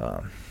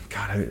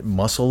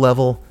muscle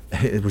level,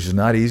 which is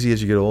not easy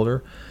as you get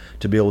older,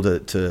 to be able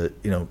to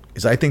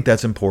because I think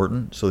that's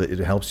important, so that it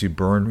helps you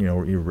burn,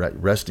 you're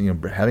resting,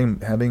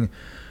 having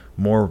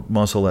more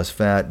muscle, less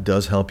fat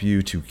does help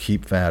you to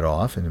keep fat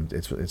off, and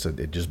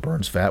it just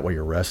burns fat while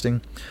you're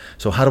resting.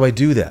 So how do I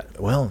do that?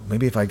 Well,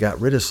 maybe if I got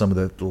rid of some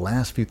of the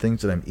last few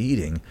things that I'm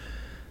eating,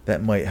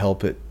 that might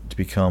help it to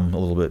become a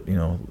little bit,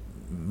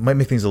 might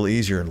make things a little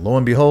easier. And lo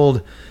and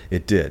behold,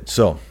 it did.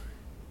 So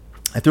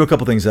I threw a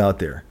couple things out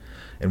there,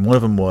 and one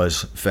of them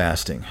was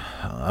fasting.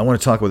 I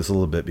want to talk about this a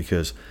little bit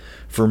because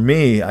for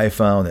me, I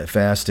found that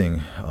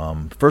fasting,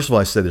 first of all,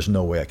 I said there's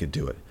no way I could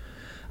do it.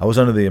 I was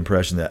under the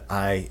impression that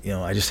I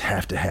just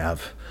have to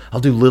I'll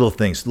do little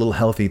things, little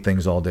healthy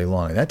things all day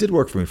long. And that did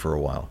work for me for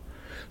a while.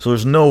 So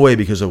there's no way,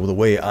 because of the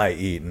way I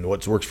eat and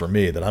what works for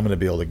me, that I'm going to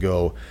be able to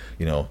go,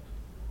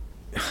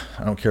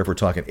 I don't care if we're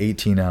talking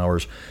 18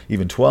 hours,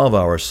 even 12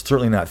 hours,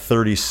 certainly not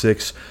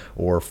 36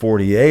 or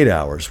 48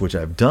 hours, which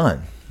I've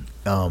done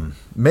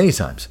many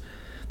times.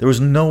 There was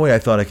no way I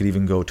thought I could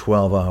even go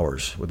 12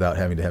 hours without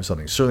having to have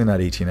something, certainly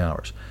not 18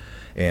 hours.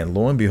 And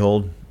lo and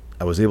behold,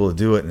 I was able to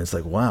do it, and it's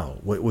like, wow.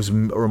 What was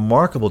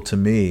remarkable to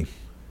me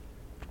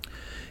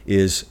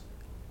is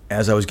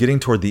as I was getting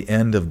toward the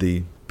end of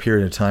the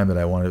period of time that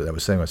I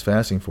was saying I was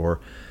fasting for,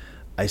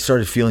 I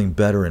started feeling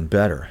better and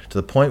better, to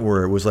the point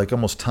where it was like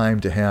almost time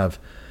to have,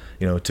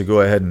 to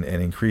go ahead and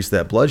increase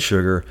that blood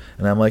sugar.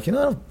 And I'm like, I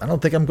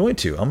don't think I'm going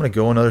to. I'm going to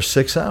go another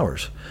 6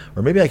 hours,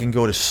 or maybe I can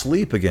go to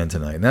sleep again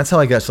tonight. And that's how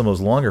I got some of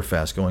those longer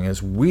fasts going. And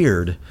it's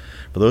weird.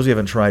 For those who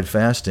haven't tried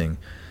fasting,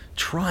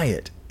 try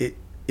it.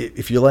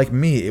 If you're like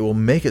me, it will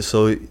make it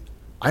so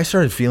I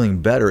started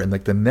feeling better. And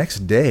like the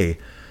next day,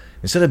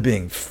 instead of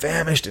being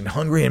famished and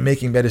hungry and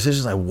making bad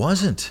decisions, I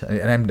wasn't.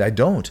 And I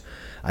don't.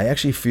 I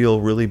actually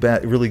feel really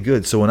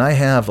good. So when I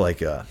have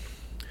like a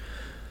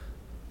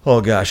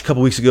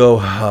couple weeks ago,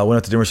 I went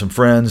out to dinner with some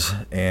friends,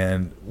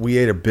 and we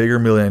ate a bigger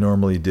meal than I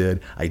normally did.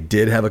 I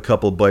did have a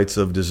couple bites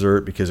of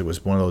dessert because it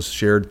was one of those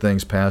shared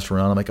things passed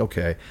around. I'm like,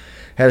 okay.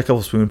 Had a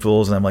couple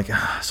spoonfuls, and I'm like,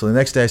 So the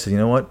next day I said, you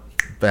know what?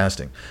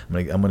 fasting.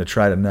 I'm gonna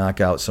try to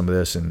knock out some of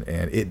this, and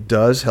it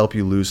does help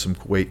you lose some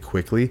weight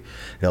quickly.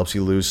 It helps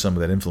you lose some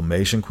of that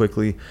inflammation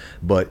quickly.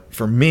 But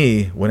for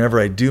me, whenever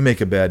I do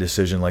make a bad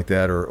decision like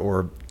that,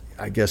 or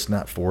I guess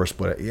not forced,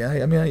 but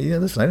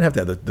listen, I didn't have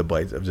to have the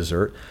bite of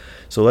dessert.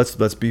 So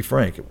let's be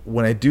frank.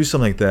 When I do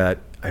something like that,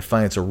 I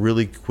find it's a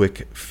really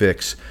quick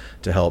fix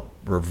to help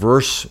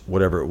reverse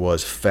whatever it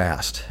was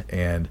fast.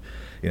 And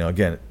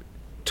again,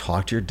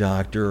 talk to your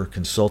doctor,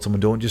 consult someone.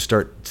 Don't just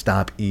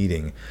stop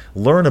eating.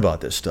 Learn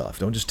about this stuff.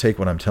 Don't just take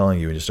what I'm telling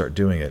you and just start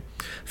doing it.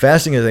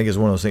 Fasting, I think, is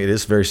one of those things. It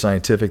is very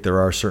scientific. There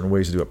are certain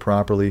ways to do it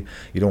properly.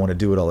 You don't want to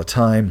do it all the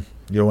time.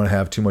 You don't want to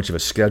have too much of a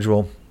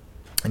schedule.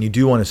 And you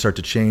do want to start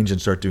to change and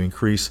start to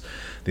increase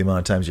the amount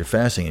of times you're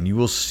fasting. And you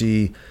will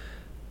see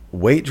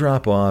weight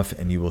drop off,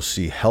 and you will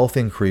see health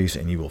increase,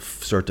 and you will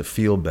start to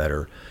feel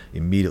better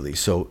immediately.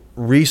 So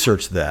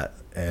research that.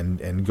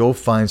 And go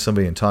find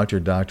somebody and talk to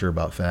your doctor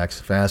about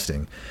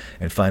fasting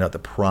and find out the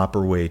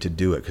proper way to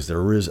do it, because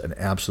there is an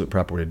absolute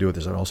proper way to do it.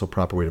 There's also a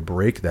proper way to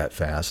break that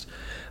fast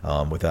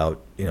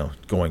without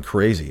going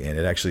crazy, and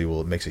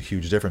it makes a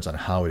huge difference on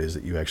how it is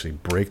that you actually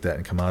break that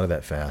and come out of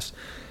that fast.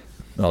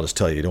 And I'll just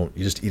tell you,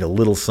 you just eat a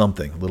little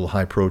something, a little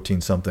high protein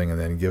something, and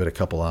then give it a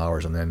couple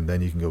hours, and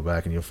then you can go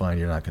back and you'll find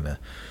you're not going to,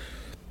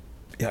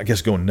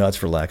 go nuts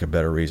for lack of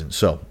better reason.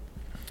 So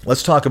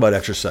let's talk about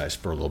exercise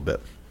for a little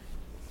bit.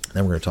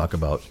 Then we're going to talk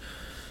about,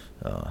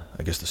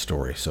 the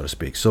story, so to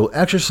speak. So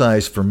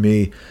exercise for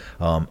me,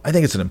 I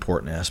think it's an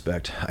important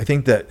aspect. I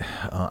think that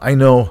I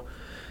know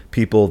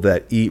people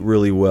that eat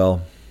really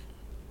well,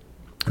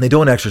 and they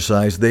don't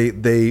exercise.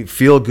 They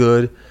feel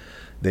good.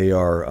 They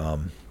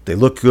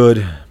look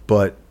good,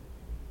 but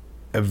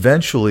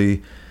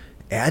eventually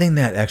adding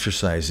that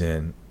exercise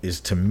in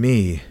to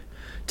me,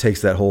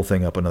 takes that whole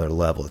thing up another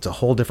level. It's a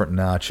whole different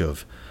notch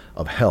of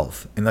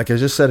health. And like I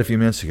just said a few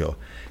minutes ago,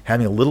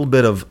 having a little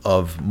bit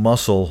of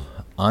muscle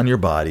on your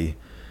body,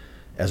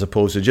 as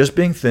opposed to just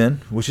being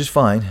thin, which is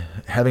fine,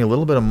 having a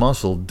little bit of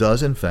muscle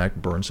does in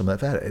fact burn some of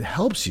that fat. It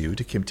helps you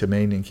to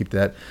maintain and keep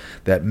that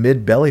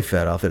mid-belly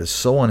fat off that is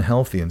so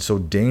unhealthy and so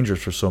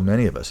dangerous for so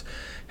many of us.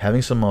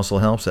 Having some muscle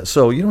helps that.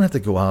 So you don't have to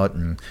go out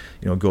and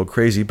go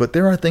crazy, but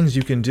there are things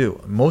you can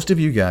do. Most of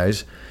you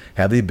guys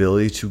have the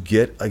ability to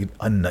get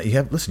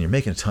listen, you're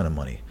making a ton of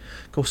money.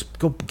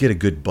 Go get a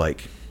good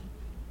bike.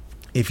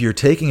 If you're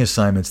taking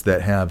assignments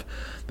that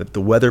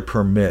the weather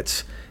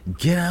permits,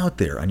 get out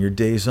there on your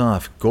days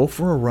off. Go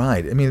for a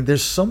ride. I mean,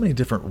 there's so many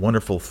different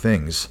wonderful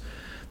things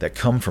that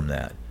come from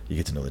that. You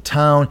get to know the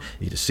town.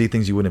 You get to see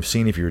things you wouldn't have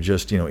seen if you were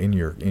just in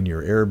your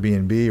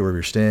Airbnb or wherever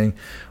you're staying,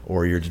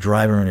 or you're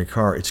driving around your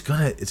car. It's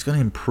gonna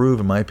improve,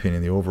 in my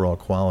opinion, the overall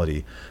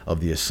quality of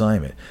the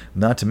assignment.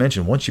 Not to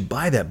mention, once you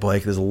buy that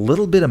bike, there's a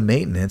little bit of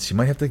maintenance. You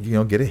might have to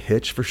get a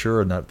hitch for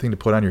sure, not thing to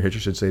put on your hitch, I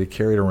should say, to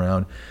carry it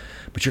around.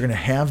 But you're going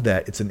to have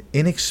that. It's an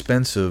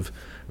inexpensive,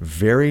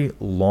 very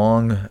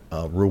long,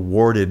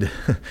 rewarding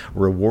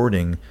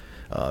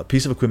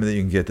piece of equipment that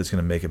you can get that's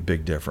going to make a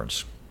big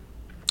difference.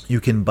 You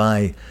can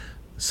buy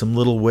some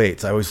little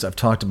weights. I've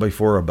talked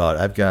before about,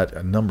 I've got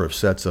a number of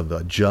sets of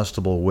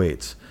adjustable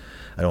weights.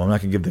 I'm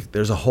not going to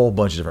there's a whole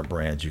bunch of different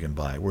brands you can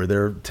buy where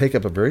they take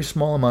up a very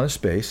small amount of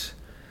space,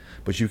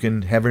 but you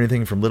can have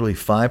anything from literally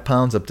 5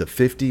 pounds up to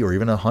 50 or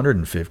even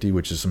 150,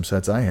 which is some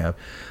sets I have,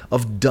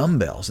 of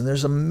dumbbells. And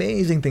there's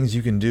amazing things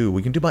you can do.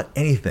 We can do about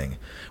anything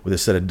with a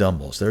set of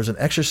dumbbells. There's an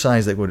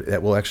exercise that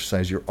will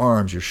exercise your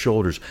arms, your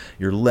shoulders,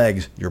 your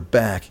legs, your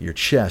back, your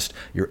chest,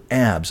 your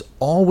abs,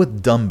 all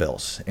with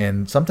dumbbells.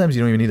 And sometimes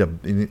you don't even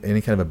need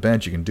any kind of a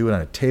bench. You can do it on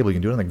a table. You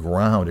can do it on the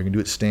ground. You can do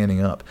it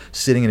standing up,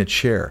 sitting in a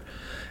chair.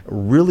 A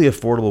really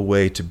affordable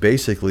way to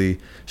basically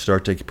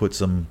start to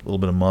put a little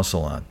bit of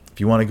muscle on. If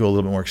you want to go a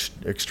little bit more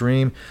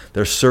extreme,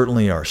 there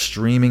certainly are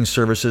streaming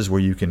services where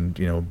you can,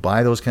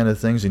 buy those kind of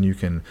things, and you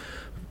can,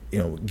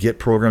 get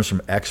programs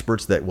from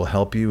experts that will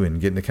help you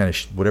and get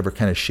into whatever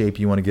kind of shape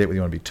you want to get, whether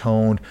you want to be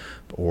toned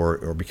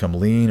or become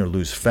lean or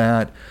lose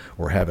fat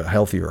or have a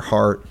healthier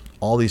heart.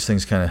 All these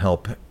things kind of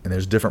help, and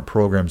there's different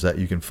programs that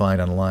you can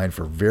find online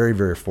for very,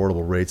 very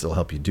affordable rates that will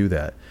help you do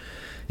that.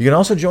 You can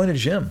also join a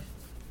gym.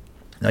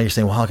 Now you're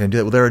saying, well, how can I do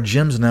that? Well, there are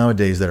gyms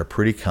nowadays that are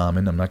pretty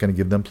common. I'm not going to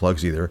give them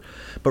plugs either,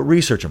 but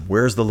research them.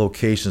 Where's the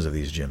locations of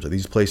these gyms? Are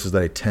these places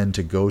that I tend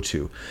to go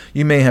to?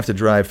 You may have to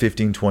drive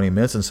 15, 20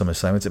 minutes on some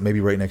assignments. It may be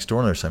right next door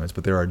on other assignments,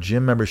 but there are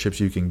gym memberships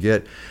you can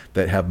get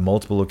that have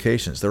multiple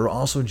locations. There are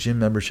also gym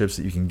memberships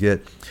that you can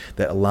get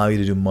that allow you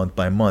to do month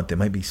by month. They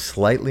might be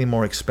slightly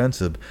more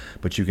expensive,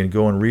 but you can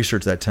go and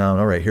research that town.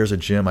 All right, here's a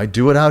gym. I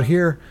do it out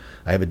here.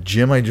 I have a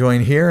gym I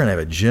join here, and I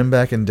have a gym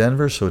back in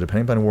Denver. So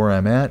depending on where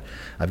I'm at,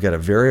 I've got a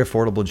very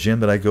affordable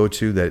gym that I go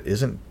to that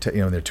isn't,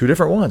 they're two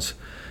different ones.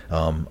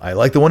 I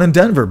like the one in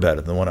Denver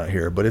better than the one out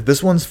here, but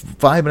this one's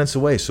 5 minutes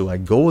away. So I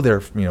go there,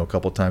 a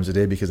couple times a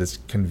day because it's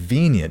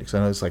convenient. Because I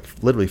know it's like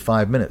literally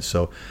 5 minutes.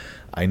 So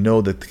I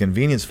know that the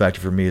convenience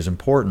factor for me is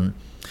important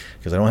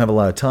because I don't have a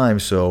lot of time.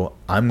 So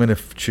I'm going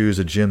to choose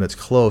a gym that's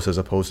close as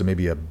opposed to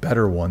maybe a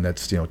better one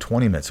that's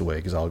 20 minutes away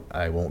because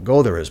I won't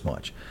go there as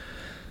much.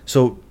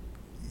 So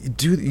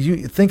do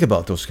you think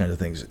about those kinds of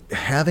things?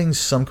 Having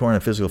some kind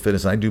of physical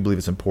fitness, and I do believe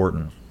it's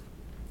important.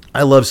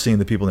 I love seeing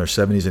the people in their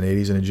 70s and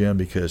 80s in a gym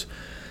because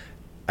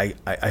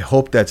I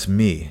hope that's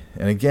me.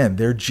 And again,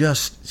 they're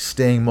just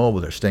staying mobile.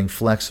 They're staying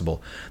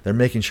flexible. They're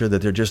making sure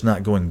that they're just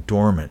not going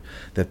dormant,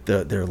 that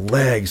their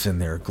legs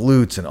and their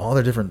glutes and all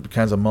their different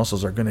kinds of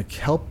muscles are going to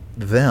help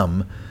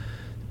them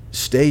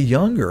stay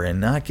younger and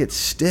not get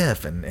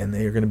stiff, and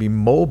they're going to be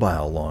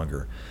mobile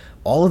longer.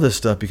 All of this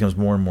stuff becomes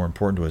more and more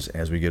important to us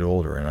as we get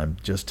older. And I'm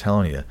just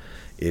telling you,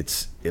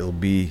 it'll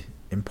be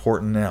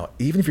important now.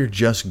 Even if you're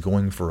just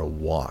going for a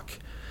walk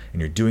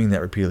and you're doing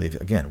that repeatedly,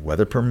 again,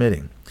 weather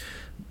permitting.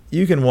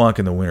 You can walk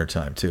in the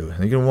wintertime too.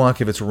 You can walk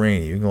if it's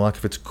rainy. You can walk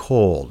if it's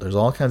cold. There's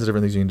all kinds of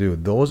different things you can do.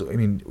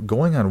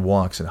 Going on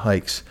walks and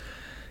hikes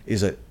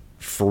is a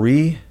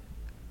free,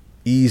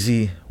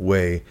 easy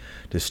way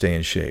to stay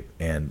in shape.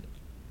 And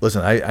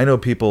listen, I know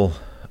people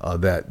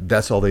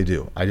that's all they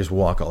do. I just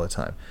walk all the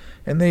time.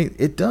 And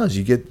it does.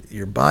 You get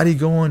your body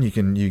going. You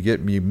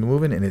get you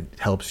moving, and it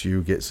helps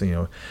you get.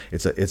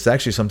 It's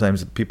actually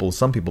sometimes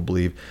some people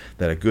believe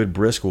that a good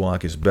brisk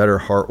walk is better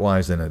heart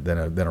wise than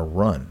a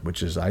run,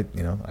 which is I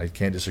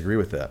can't disagree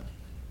with that.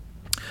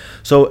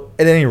 So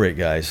at any rate,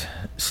 guys,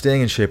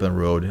 staying in shape on the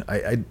road.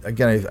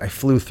 I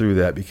flew through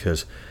that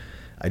because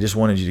I just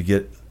wanted you to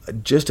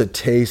get just a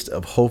taste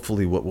of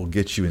hopefully what will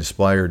get you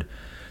inspired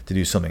to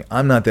do something.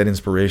 I'm not that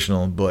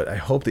inspirational, but I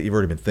hope that you've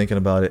already been thinking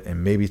about it,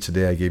 and maybe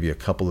today I gave you a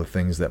couple of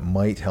things that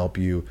might help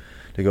you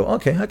to go,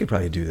 okay, I could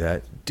probably do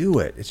that. Do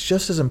it. It's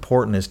just as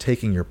important as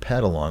taking your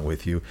pet along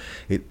with you.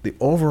 The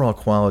overall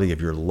quality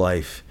of your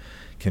life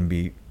can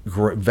be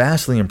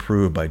vastly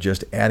improved by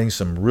just adding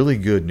some really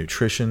good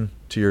nutrition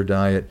to your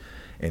diet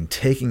and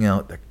taking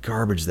out the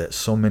garbage that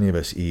so many of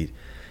us eat,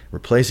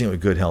 replacing it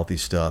with good healthy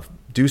stuff.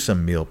 Do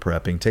some meal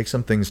prepping. Take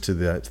some things to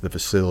the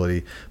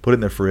facility. Put it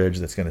in the fridge.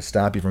 That's going to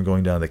stop you from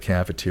going down to the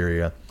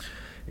cafeteria.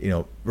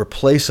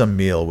 Replace a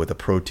meal with a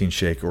protein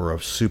shake or a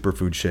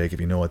superfood shake,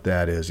 if you know what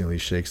that is.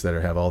 These shakes that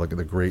have all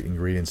the great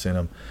ingredients in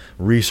them.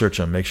 Research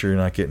them. Make sure you're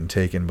not getting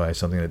taken by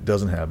something that it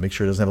doesn't have. Make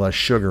sure it doesn't have a lot of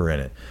sugar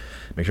in it.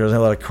 Make sure it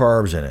doesn't have a lot of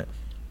carbs in it.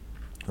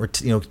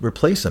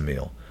 Replace a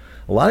meal.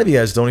 A lot of you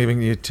guys don't even.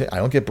 I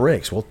don't get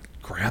breaks. Well,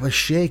 grab a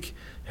shake.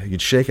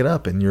 You'd shake it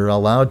up, and you're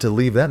allowed to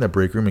leave that in the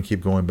break room and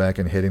keep going back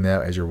and hitting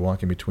that as you're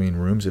walking between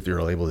rooms if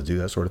you're able to do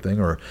that sort of thing.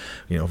 Or,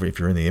 if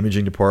you're in the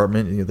imaging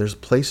department, there's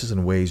places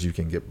and ways you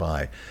can get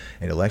by,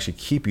 and it'll actually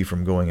keep you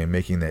from going and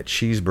making that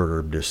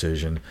cheeseburger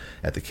decision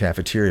at the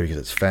cafeteria because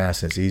it's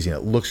fast and it's easy and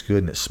it looks good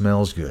and it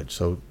smells good.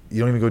 So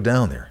you don't even go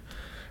down there,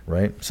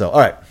 right? So, all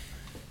right.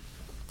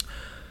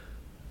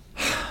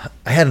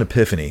 I had an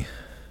epiphany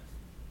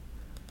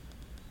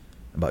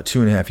about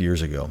 2.5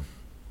 years ago.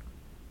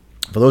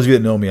 For those of you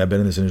that know me, I've been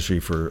in this industry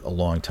for a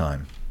long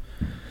time.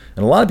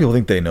 And a lot of people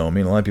think they know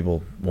me, and a lot of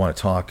people want to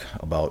talk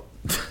about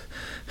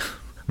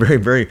very,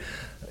 very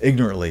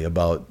ignorantly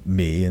about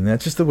me, and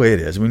that's just the way it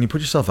is. When you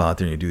put yourself out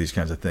there and you do these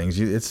kinds of things,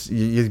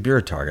 you're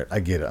a target. I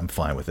get it. I'm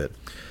fine with it.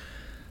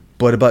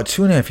 But about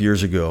 2.5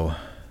 years ago,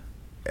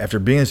 after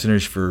being in this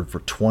industry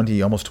for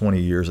almost 20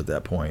 years at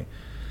that point,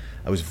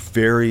 I was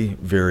very,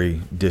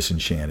 very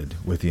disenchanted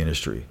with the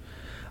industry.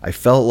 I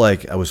felt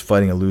like I was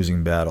fighting a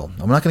losing battle.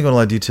 I'm not going to go into a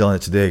lot of detail on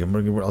it today.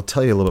 I'll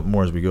tell you a little bit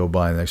more as we go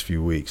by in the next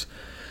few weeks.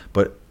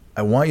 But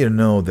I want you to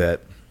know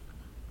that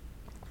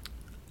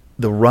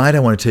the ride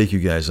I want to take you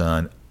guys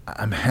on,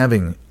 I'm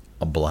having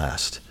a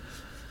blast.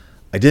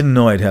 I didn't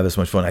know I'd have this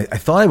much fun. I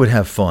thought I would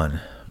have fun,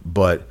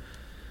 but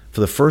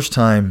for the first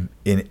time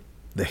in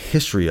the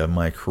history of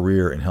my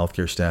career in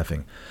healthcare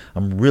staffing,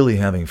 I'm really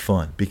having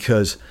fun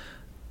because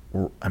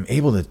I'm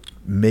able to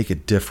make a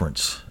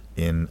difference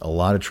in a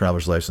lot of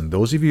travelers' lives. And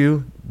those of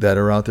you that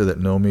are out there that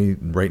know me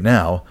right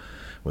now,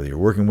 whether you're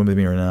working with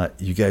me or not,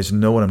 you guys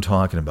know what I'm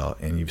talking about,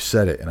 and you've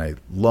said it, and I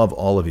love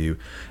all of you,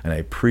 and I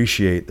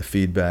appreciate the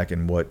feedback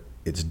and what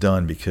it's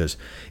done because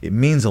it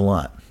means a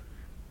lot.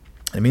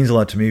 It means a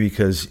lot to me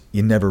because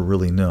you never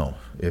really know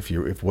if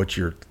what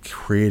you're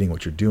creating,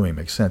 what you're doing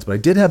makes sense. But I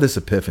did have this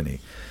epiphany,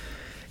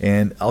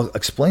 and I'll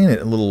explain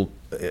it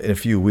in a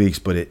few weeks,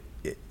 but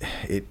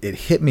it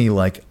hit me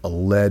like a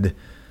lead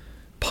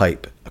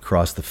pipe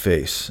across the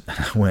face.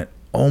 I went,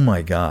 oh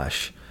my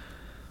gosh,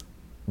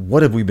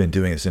 what have we been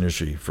doing in this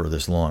industry for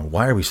this long?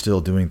 Why are we still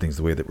doing things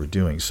the way that we're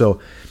doing?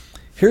 So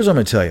here's what I'm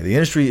going to tell you. The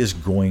industry is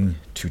going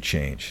to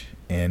change.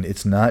 And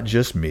it's not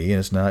just me, and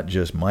it's not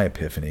just my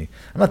epiphany.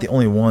 I'm not the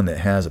only one that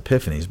has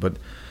epiphanies, but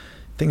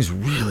things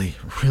really,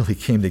 really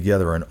came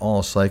together in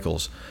all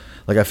cycles.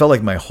 Like I felt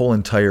like my whole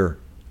entire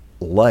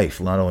life,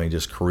 not only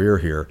just career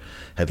here,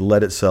 had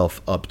led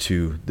itself up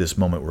to this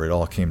moment where it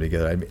all came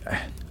together.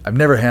 I've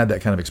never had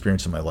that kind of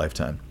experience in my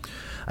lifetime.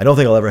 I don't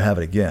think I'll ever have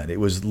it again. It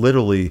was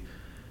literally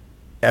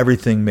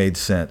everything made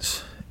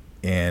sense,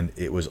 and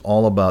it was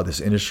all about this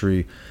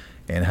industry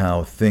and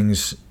how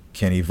things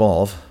can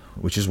evolve,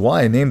 which is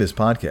why I named this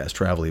podcast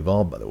Travel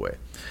Evolved, by the way.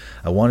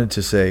 I wanted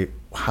to say,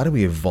 how do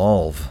we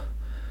evolve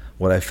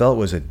what I felt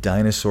was a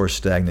dinosaur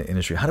stagnant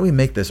industry? How do we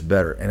make this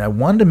better? And I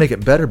wanted to make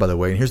it better, by the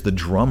way, and here's the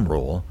drum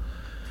roll,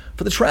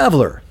 for the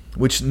traveler.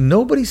 which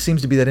nobody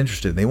seems to be that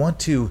interested in. They want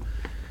to.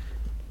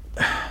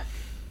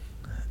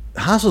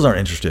 Hostels aren't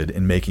interested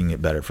in making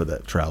it better for the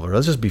traveler.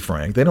 Let's just be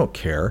frank. They don't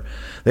care.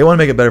 They want to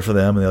make it better for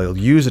them, and they'll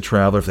use a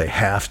traveler if they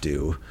have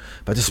to.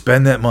 But to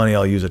spend that money,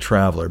 I'll use a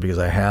traveler because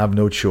I have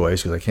no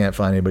choice, because I can't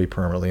find anybody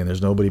permanently, and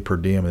there's nobody per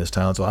diem in this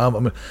town. So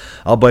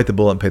I'll bite the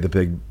bullet and pay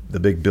the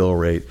big bill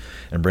rate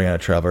and bring on a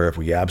traveler if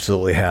we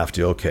absolutely have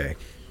to. Okay.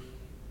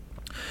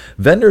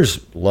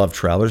 Vendors love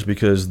travelers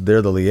because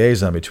they're the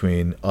liaison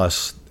between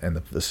us and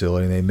the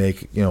facility, and they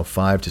make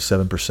 5 to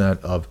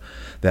 7% of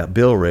that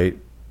bill rate.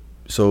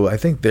 So I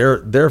think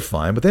they're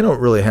fine, but they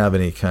don't really have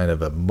any kind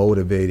of a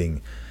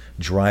motivating,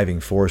 driving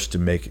force to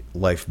make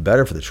life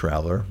better for the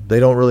traveler. They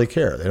don't really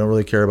care. They don't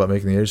really care about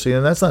making the agency,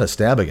 and that's not a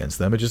stab against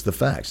them. It's just the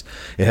facts.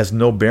 It has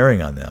no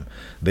bearing on them.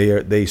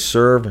 They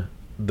serve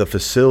the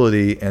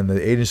facility and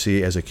the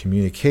agency as a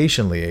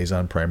communication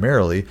liaison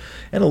primarily,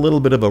 and a little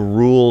bit of a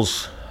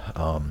rules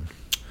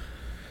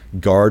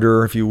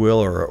guarder, if you will,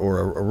 or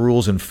a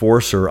rules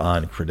enforcer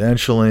on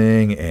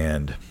credentialing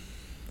and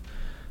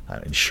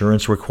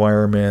insurance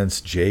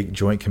requirements,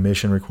 joint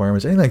commission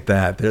requirements, anything like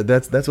that.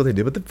 That's what they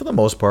do. But for the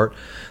most part,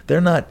 they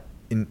don't have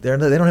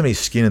any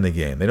skin in the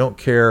game. They don't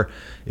care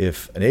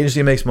if an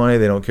agency makes money.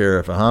 They don't care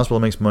if a hospital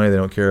makes money. They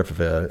don't care if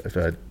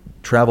a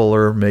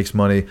traveler makes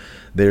money.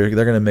 They're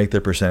going to make their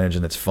percentage,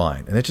 and it's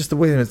fine. And it's just the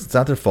way. It's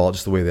not their fault.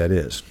 Just the way that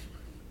is.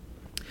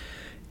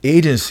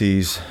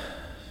 Agencies.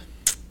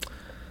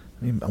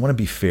 I want to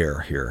be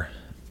fair here.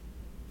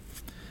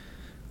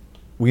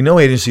 We know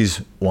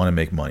agencies want to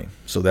make money,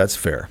 so that's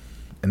fair.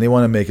 And they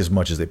want to make as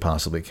much as they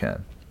possibly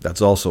can.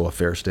 That's also a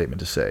fair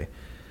statement to say.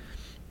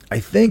 I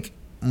think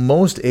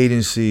most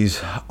agencies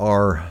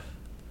are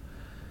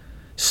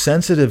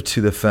sensitive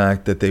to the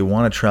fact that they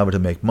want to travel to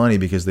make money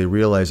because they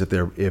realize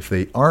that if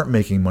they aren't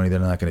making money, they're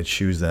not going to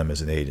choose them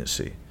as an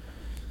agency.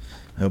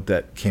 I hope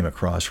that came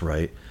across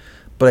right.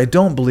 But I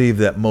don't believe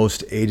that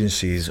most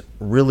agencies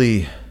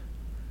really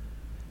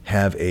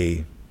have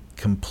a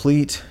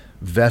complete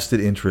vested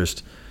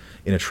interest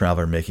in a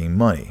traveler making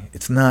money.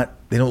 It's not,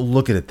 they don't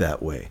look at it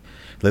that way.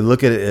 They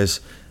look at it as,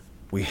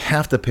 we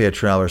have to pay a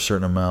traveler a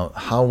certain amount.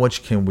 How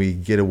much can we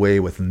get away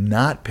with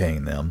not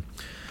paying them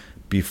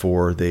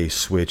before they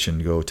switch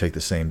and go take the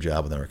same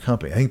job with another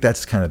company? I think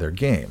that's kind of their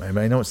game.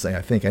 I know it's kind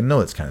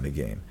of the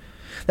game.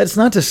 That's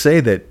not to say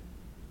that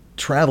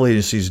travel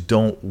agencies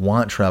don't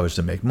want travelers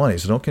to make money.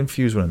 So don't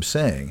confuse what I'm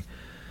saying.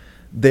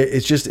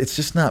 It's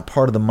just not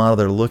part of the model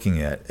they're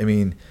looking at. I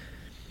mean,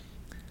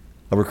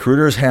 a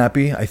recruiter is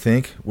happy, I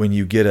think, when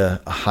you get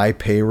a high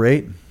pay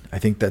rate. I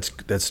think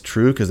that's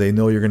true because they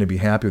know you're going to be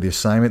happy with the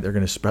assignment. They're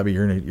going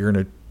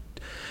to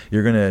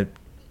you're going to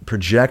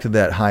project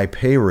that high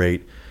pay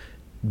rate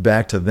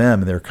back to them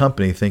and their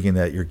company, thinking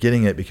that you're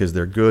getting it because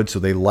they're good, so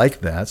they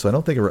like that. So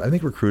I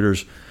think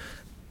recruiters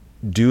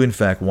do in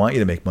fact want you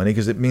to make money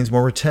because it means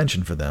more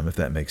retention for them, if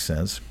that makes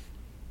sense.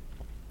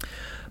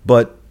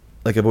 But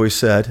like I've always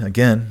said,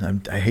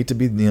 again, I hate to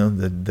be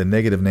the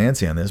negative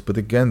Nancy on this, but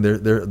again,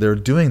 they're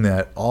doing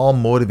that all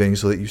motivating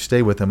so that you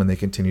stay with them and they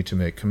continue to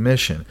make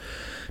commission,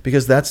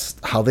 because that's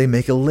how they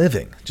make a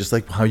living. Just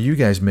like how you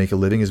guys make a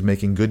living is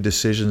making good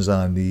decisions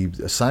on the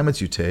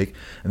assignments you take,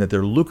 and that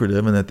they're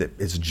lucrative and that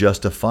it's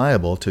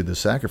justifiable to the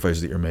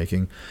sacrifices that you're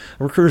making.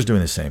 A recruiter's doing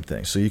the same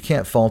thing, so you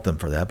can't fault them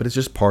for that. But it's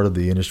just part of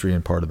the industry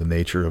and part of the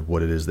nature of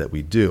what it is that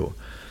we do.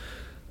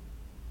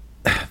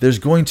 There's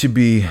going to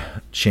be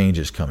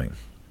changes coming.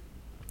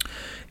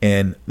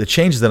 And the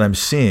changes that I'm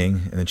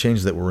seeing and the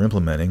changes that we're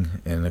implementing,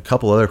 and a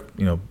couple other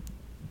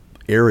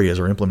areas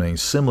are implementing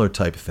similar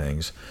type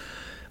things,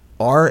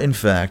 are in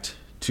fact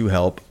to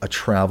help a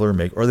traveler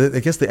make, or I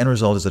guess the end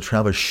result is the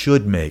traveler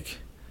should make,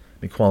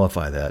 let me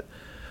qualify that,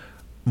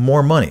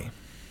 more money.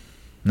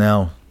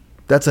 Now,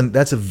 that's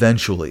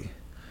eventually.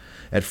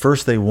 At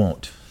first they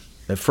won't.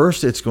 At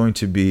first it's going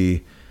to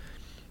be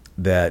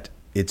that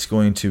it's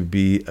going to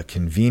be a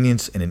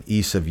convenience and an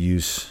ease of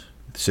use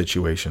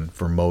situation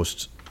for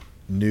most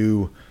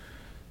new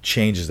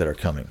changes that are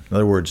coming. In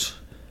other words,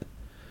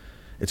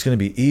 it's going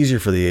to be easier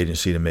for the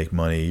agency to make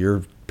money.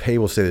 Your pay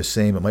will stay the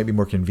same. It might be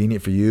more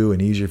convenient for you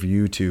and easier for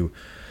you to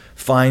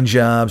find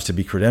jobs, to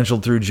be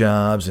credentialed through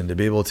jobs, and to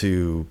be able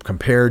to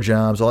compare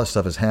jobs. All that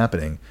stuff is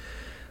happening.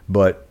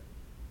 But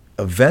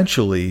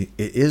eventually,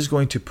 it is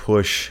going to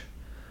push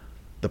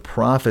the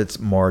profits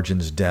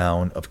margins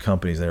down of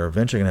companies that are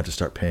eventually going to have to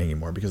start paying you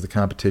more because the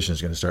competition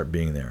is going to start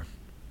being there.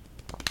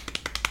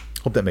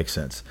 Hope that makes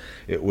sense.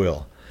 It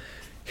will.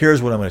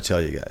 Here's what I'm going to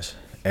tell you guys.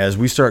 As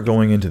we start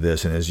going into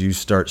this and as you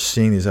start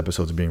seeing these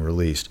episodes being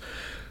released,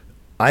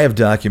 I have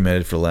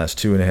documented for the last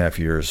 2.5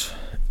 years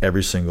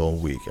every single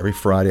week. Every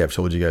Friday, I've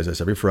told you guys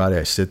this, every Friday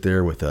I sit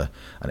there with an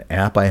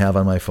app I have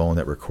on my phone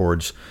that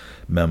records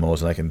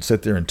memos, and I can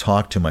sit there and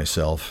talk to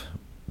myself,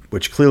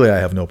 which clearly I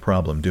have no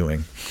problem doing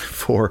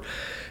for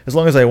as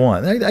long as I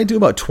want. I do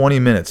about 20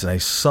 minutes, and I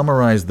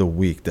summarize the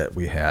week that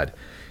we had,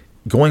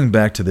 going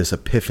back to this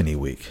Epiphany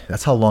week.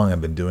 That's how long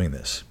I've been doing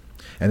this.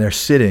 And they're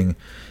sitting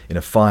in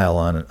a file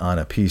on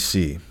a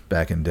PC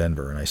back in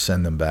Denver, and I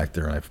send them back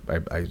there, and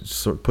I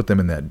sort of put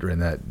them in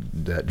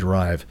that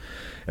drive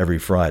every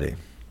Friday.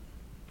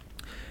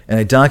 And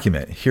I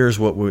document, here's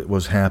what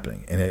was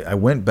happening. And I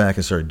went back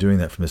and started doing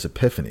that from this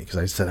epiphany, because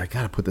I said, I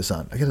got to put this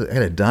on. I got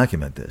to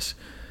document this.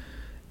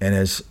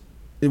 And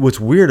what's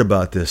weird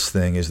about this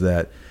thing is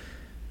that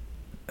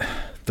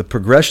the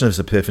progression of this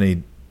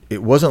epiphany,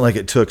 it wasn't like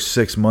it took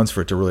 6 months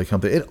for it to really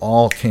come through. It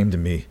all came to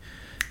me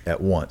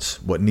at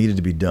once, what needed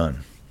to be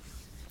done.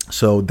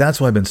 So that's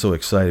why I've been so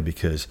excited,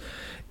 because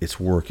it's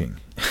working.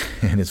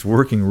 And it's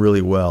working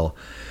really well.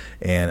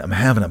 And I'm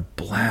having a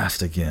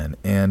blast again.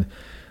 And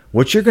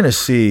what you're going to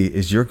see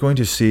is you're going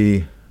to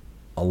see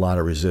a lot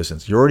of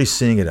resistance. You're already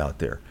seeing it out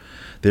there.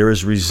 There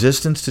is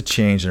resistance to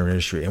change in our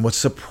industry. And what's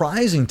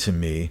surprising to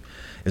me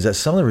is that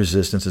some of the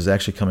resistance is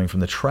actually coming from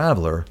the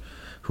traveler,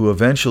 who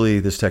eventually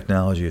this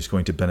technology is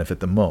going to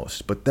benefit the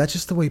most. But that's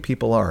just the way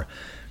people are.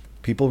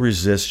 People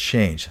resist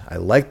change. I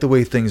like the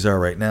way things are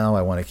right now.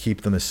 I want to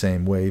keep them the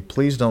same way.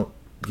 Please don't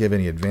give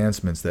any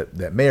advancements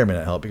that may or may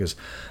not help, because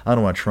I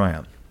don't want to try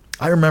them.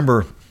 I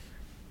remember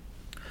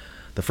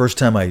the first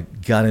time I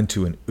got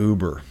into an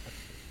Uber.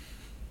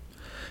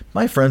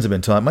 My friends have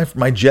been talking,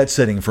 my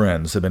jet-setting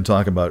friends have been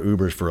talking about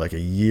Ubers for like a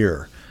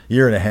year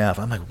and a half.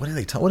 I'm like, what are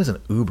they talking? What is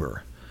an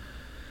Uber?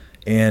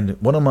 And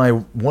one of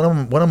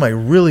my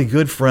really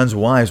good friends'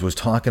 wives was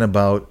talking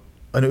about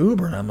an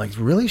Uber, and I'm like,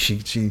 really?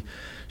 She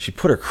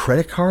put her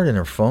credit card in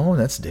her phone?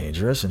 That's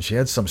dangerous. And she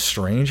had some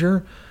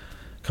stranger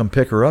come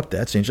pick her up.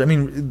 That's dangerous. I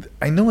mean,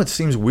 I know it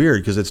seems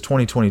weird because it's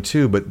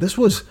 2022, but this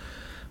was,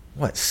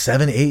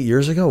 7, 8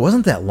 years ago? It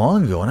wasn't that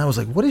long ago. And I was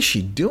like, what is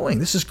she doing?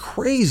 This is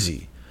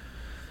crazy.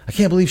 I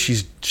can't believe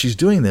she's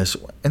doing this.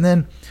 And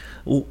then,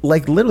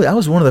 like, literally, I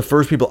was one of the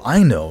first people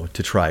I know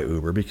to try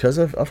Uber because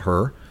of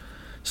her.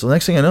 So the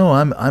next thing I know,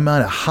 I'm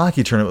at a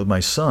hockey tournament with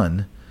my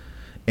son,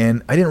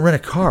 and I didn't rent a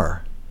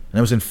car. And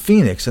I was in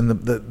Phoenix, and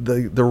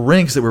the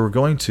rinks that we were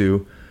going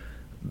to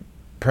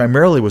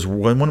primarily was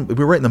we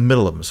were right in the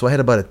middle of them. So I had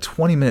about a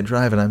 20-minute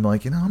drive, and I'm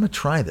like, I'm going to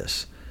try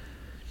this.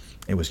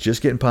 It was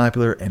just getting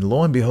popular, and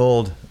lo and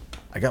behold,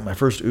 I got my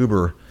first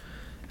Uber.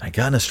 I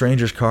got in a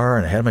stranger's car,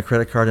 and I had my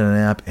credit card in an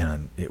app,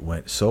 and it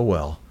went so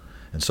well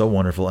and so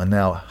wonderful. And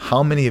now,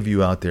 how many of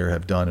you out there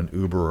have done an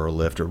Uber or a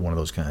Lyft or one of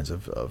those kinds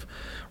of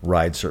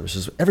ride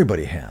services?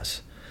 Everybody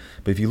has.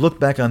 But if you look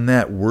back on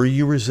that, were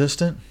you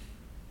resistant?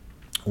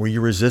 Were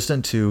you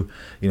resistant to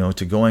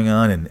going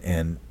on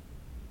and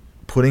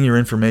putting your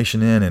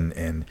information in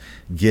and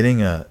getting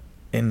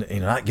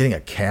not getting a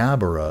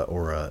cab or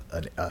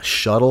a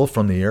shuttle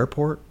from the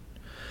airport?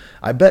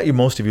 I bet you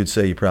most of you would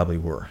say you probably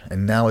were.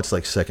 And now it's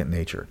like second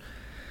nature.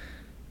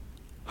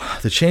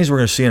 The changes we're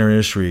going to see in our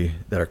industry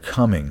that are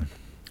coming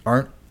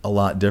aren't a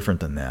lot different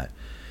than that.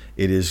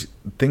 It is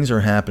things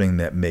are happening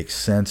that make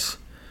sense,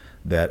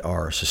 that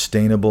are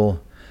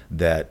sustainable,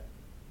 that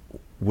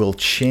will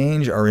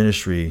change our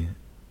industry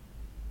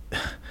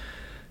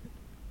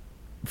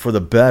for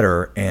the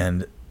better,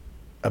 and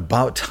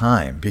about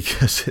time,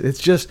 because it's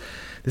just,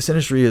 this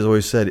industry has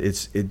always said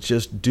it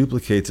just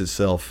duplicates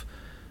itself,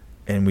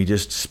 and we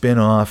just spin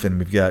off, and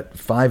we've got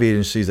 5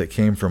 agencies that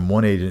came from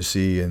one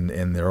agency,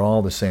 and they're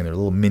all the same. They're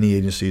little mini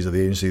agencies of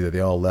the agency that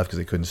they all left because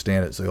they couldn't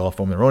stand it, so they all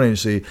formed their own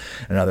agency,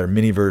 and now they're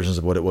mini versions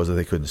of what it was that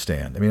they couldn't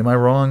stand. I mean, am I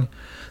wrong?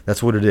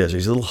 That's what it is.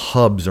 These little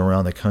hubs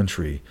around the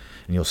country,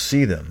 and you'll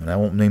see them, and I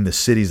won't name the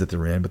cities that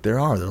they're in, but there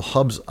are little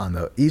hubs on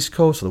the East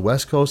Coast, the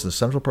West Coast, the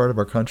central part of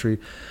our country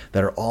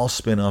that are all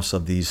spin-offs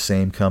of these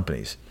same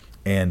companies,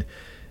 and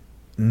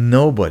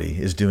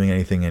nobody is doing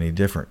anything any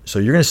different. So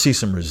you're going to see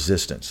some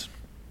resistance.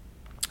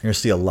 You're going to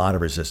see a lot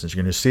of resistance.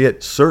 You're going to see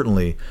it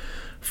certainly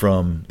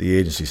from the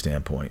agency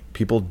standpoint.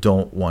 People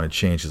don't want to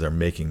change because they're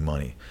making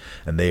money,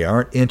 and they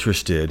aren't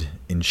interested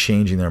in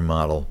changing their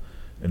model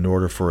in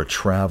order for a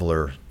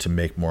traveler to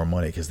make more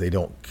money, because they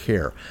don't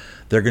care.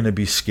 They're going to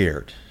be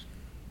scared.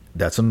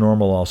 That's a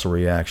normal also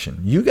reaction.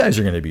 You guys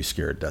are going to be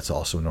scared. That's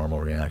also a normal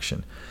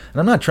reaction. And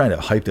I'm not trying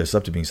to hype this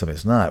up to being something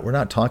it's not. We're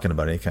not talking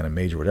about any kind of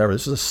major whatever.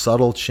 This is a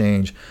subtle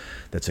change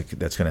that's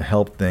going to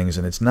help things.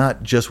 And it's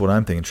not just what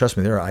I'm thinking. Trust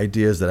me, there are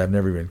ideas that I've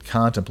never even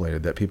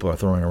contemplated that people are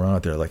throwing around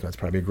out there like, that's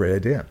probably a great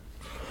idea.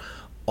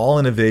 All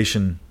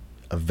innovation,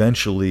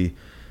 eventually,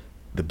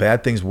 the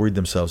bad things weed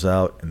themselves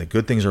out and the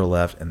good things are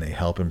left, and they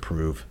help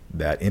improve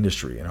that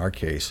industry. In our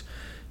case,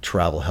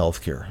 travel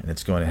healthcare, and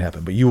it's going to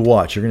happen. But you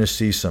watch, you're going to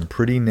see some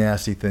pretty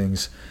nasty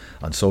things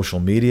on social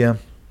media.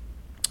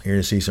 You're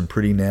going to see some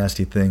pretty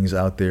nasty things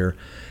out there.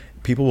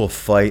 People will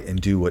fight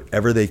and do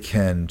whatever they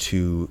can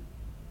to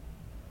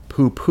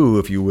poo-poo,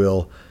 if you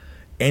will,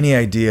 any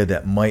idea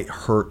that might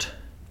hurt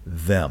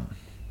them.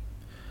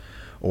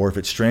 Or if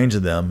it's strange to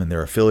them and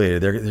they're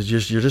affiliated,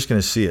 you're just going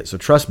to see it. So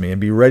trust me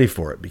and be ready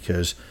for it,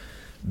 because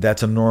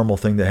that's a normal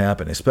thing to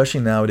happen, especially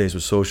nowadays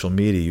with social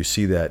media. You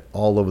see that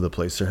all over the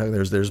place.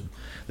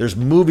 There's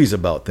movies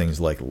about things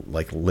like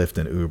Lyft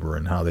and Uber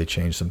and how they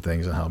changed some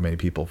things and how many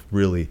people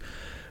really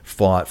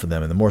fought for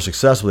them. And the more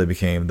successful they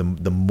became,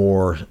 the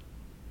more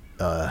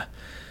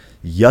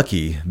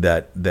yucky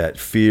that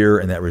fear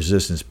and that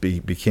resistance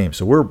became.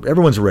 So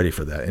everyone's ready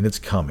for that, and it's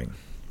coming.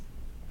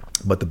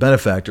 But the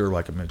benefactor,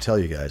 like I'm going to tell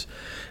you guys,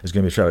 is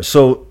going to be Travis.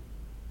 So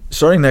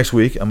starting next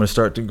week, I'm going to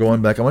start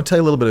going back. I want to tell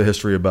you a little bit of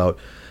history about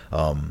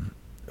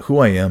who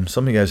I am.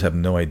 Some of you guys have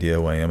no idea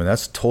who I am, and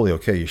that's totally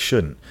okay. You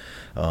shouldn't.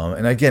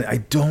 And again, I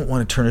don't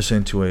want to turn this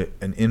into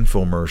an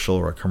infomercial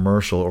or a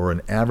commercial or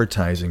an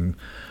advertising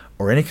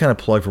or any kind of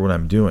plug for what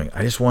I'm doing.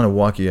 I just want to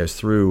walk you guys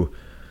through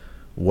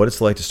what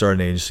it's like to start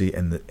an agency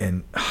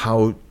and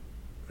how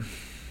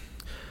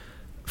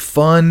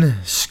fun,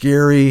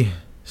 scary.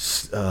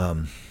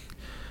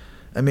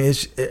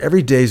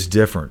 Every day's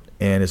different,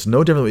 and it's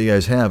no different than what you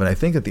guys have. And I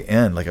think at the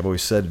end, like I've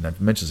always said, and I've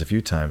mentioned this a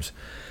few times,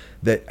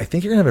 that I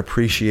think you're going to have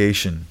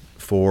appreciation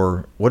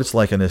for what it's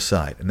like on this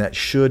side, and that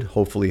should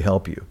hopefully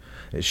help you.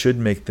 It should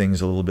make things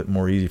a little bit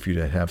more easy for you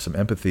to have some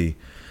empathy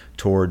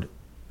toward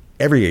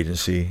every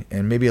agency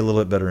and maybe a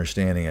little bit better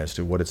understanding as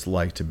to what it's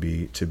like to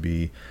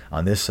be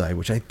on this side,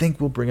 which I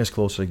think will bring us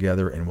closer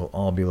together and we'll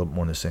all be a little bit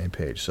more on the same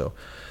page. So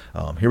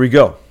here we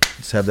go.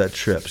 Let's have that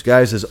trip.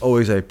 Guys, as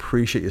always, I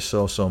appreciate you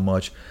so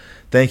much.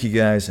 Thank you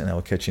guys, and I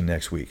will catch you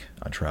next week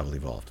on Travel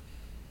Evolved.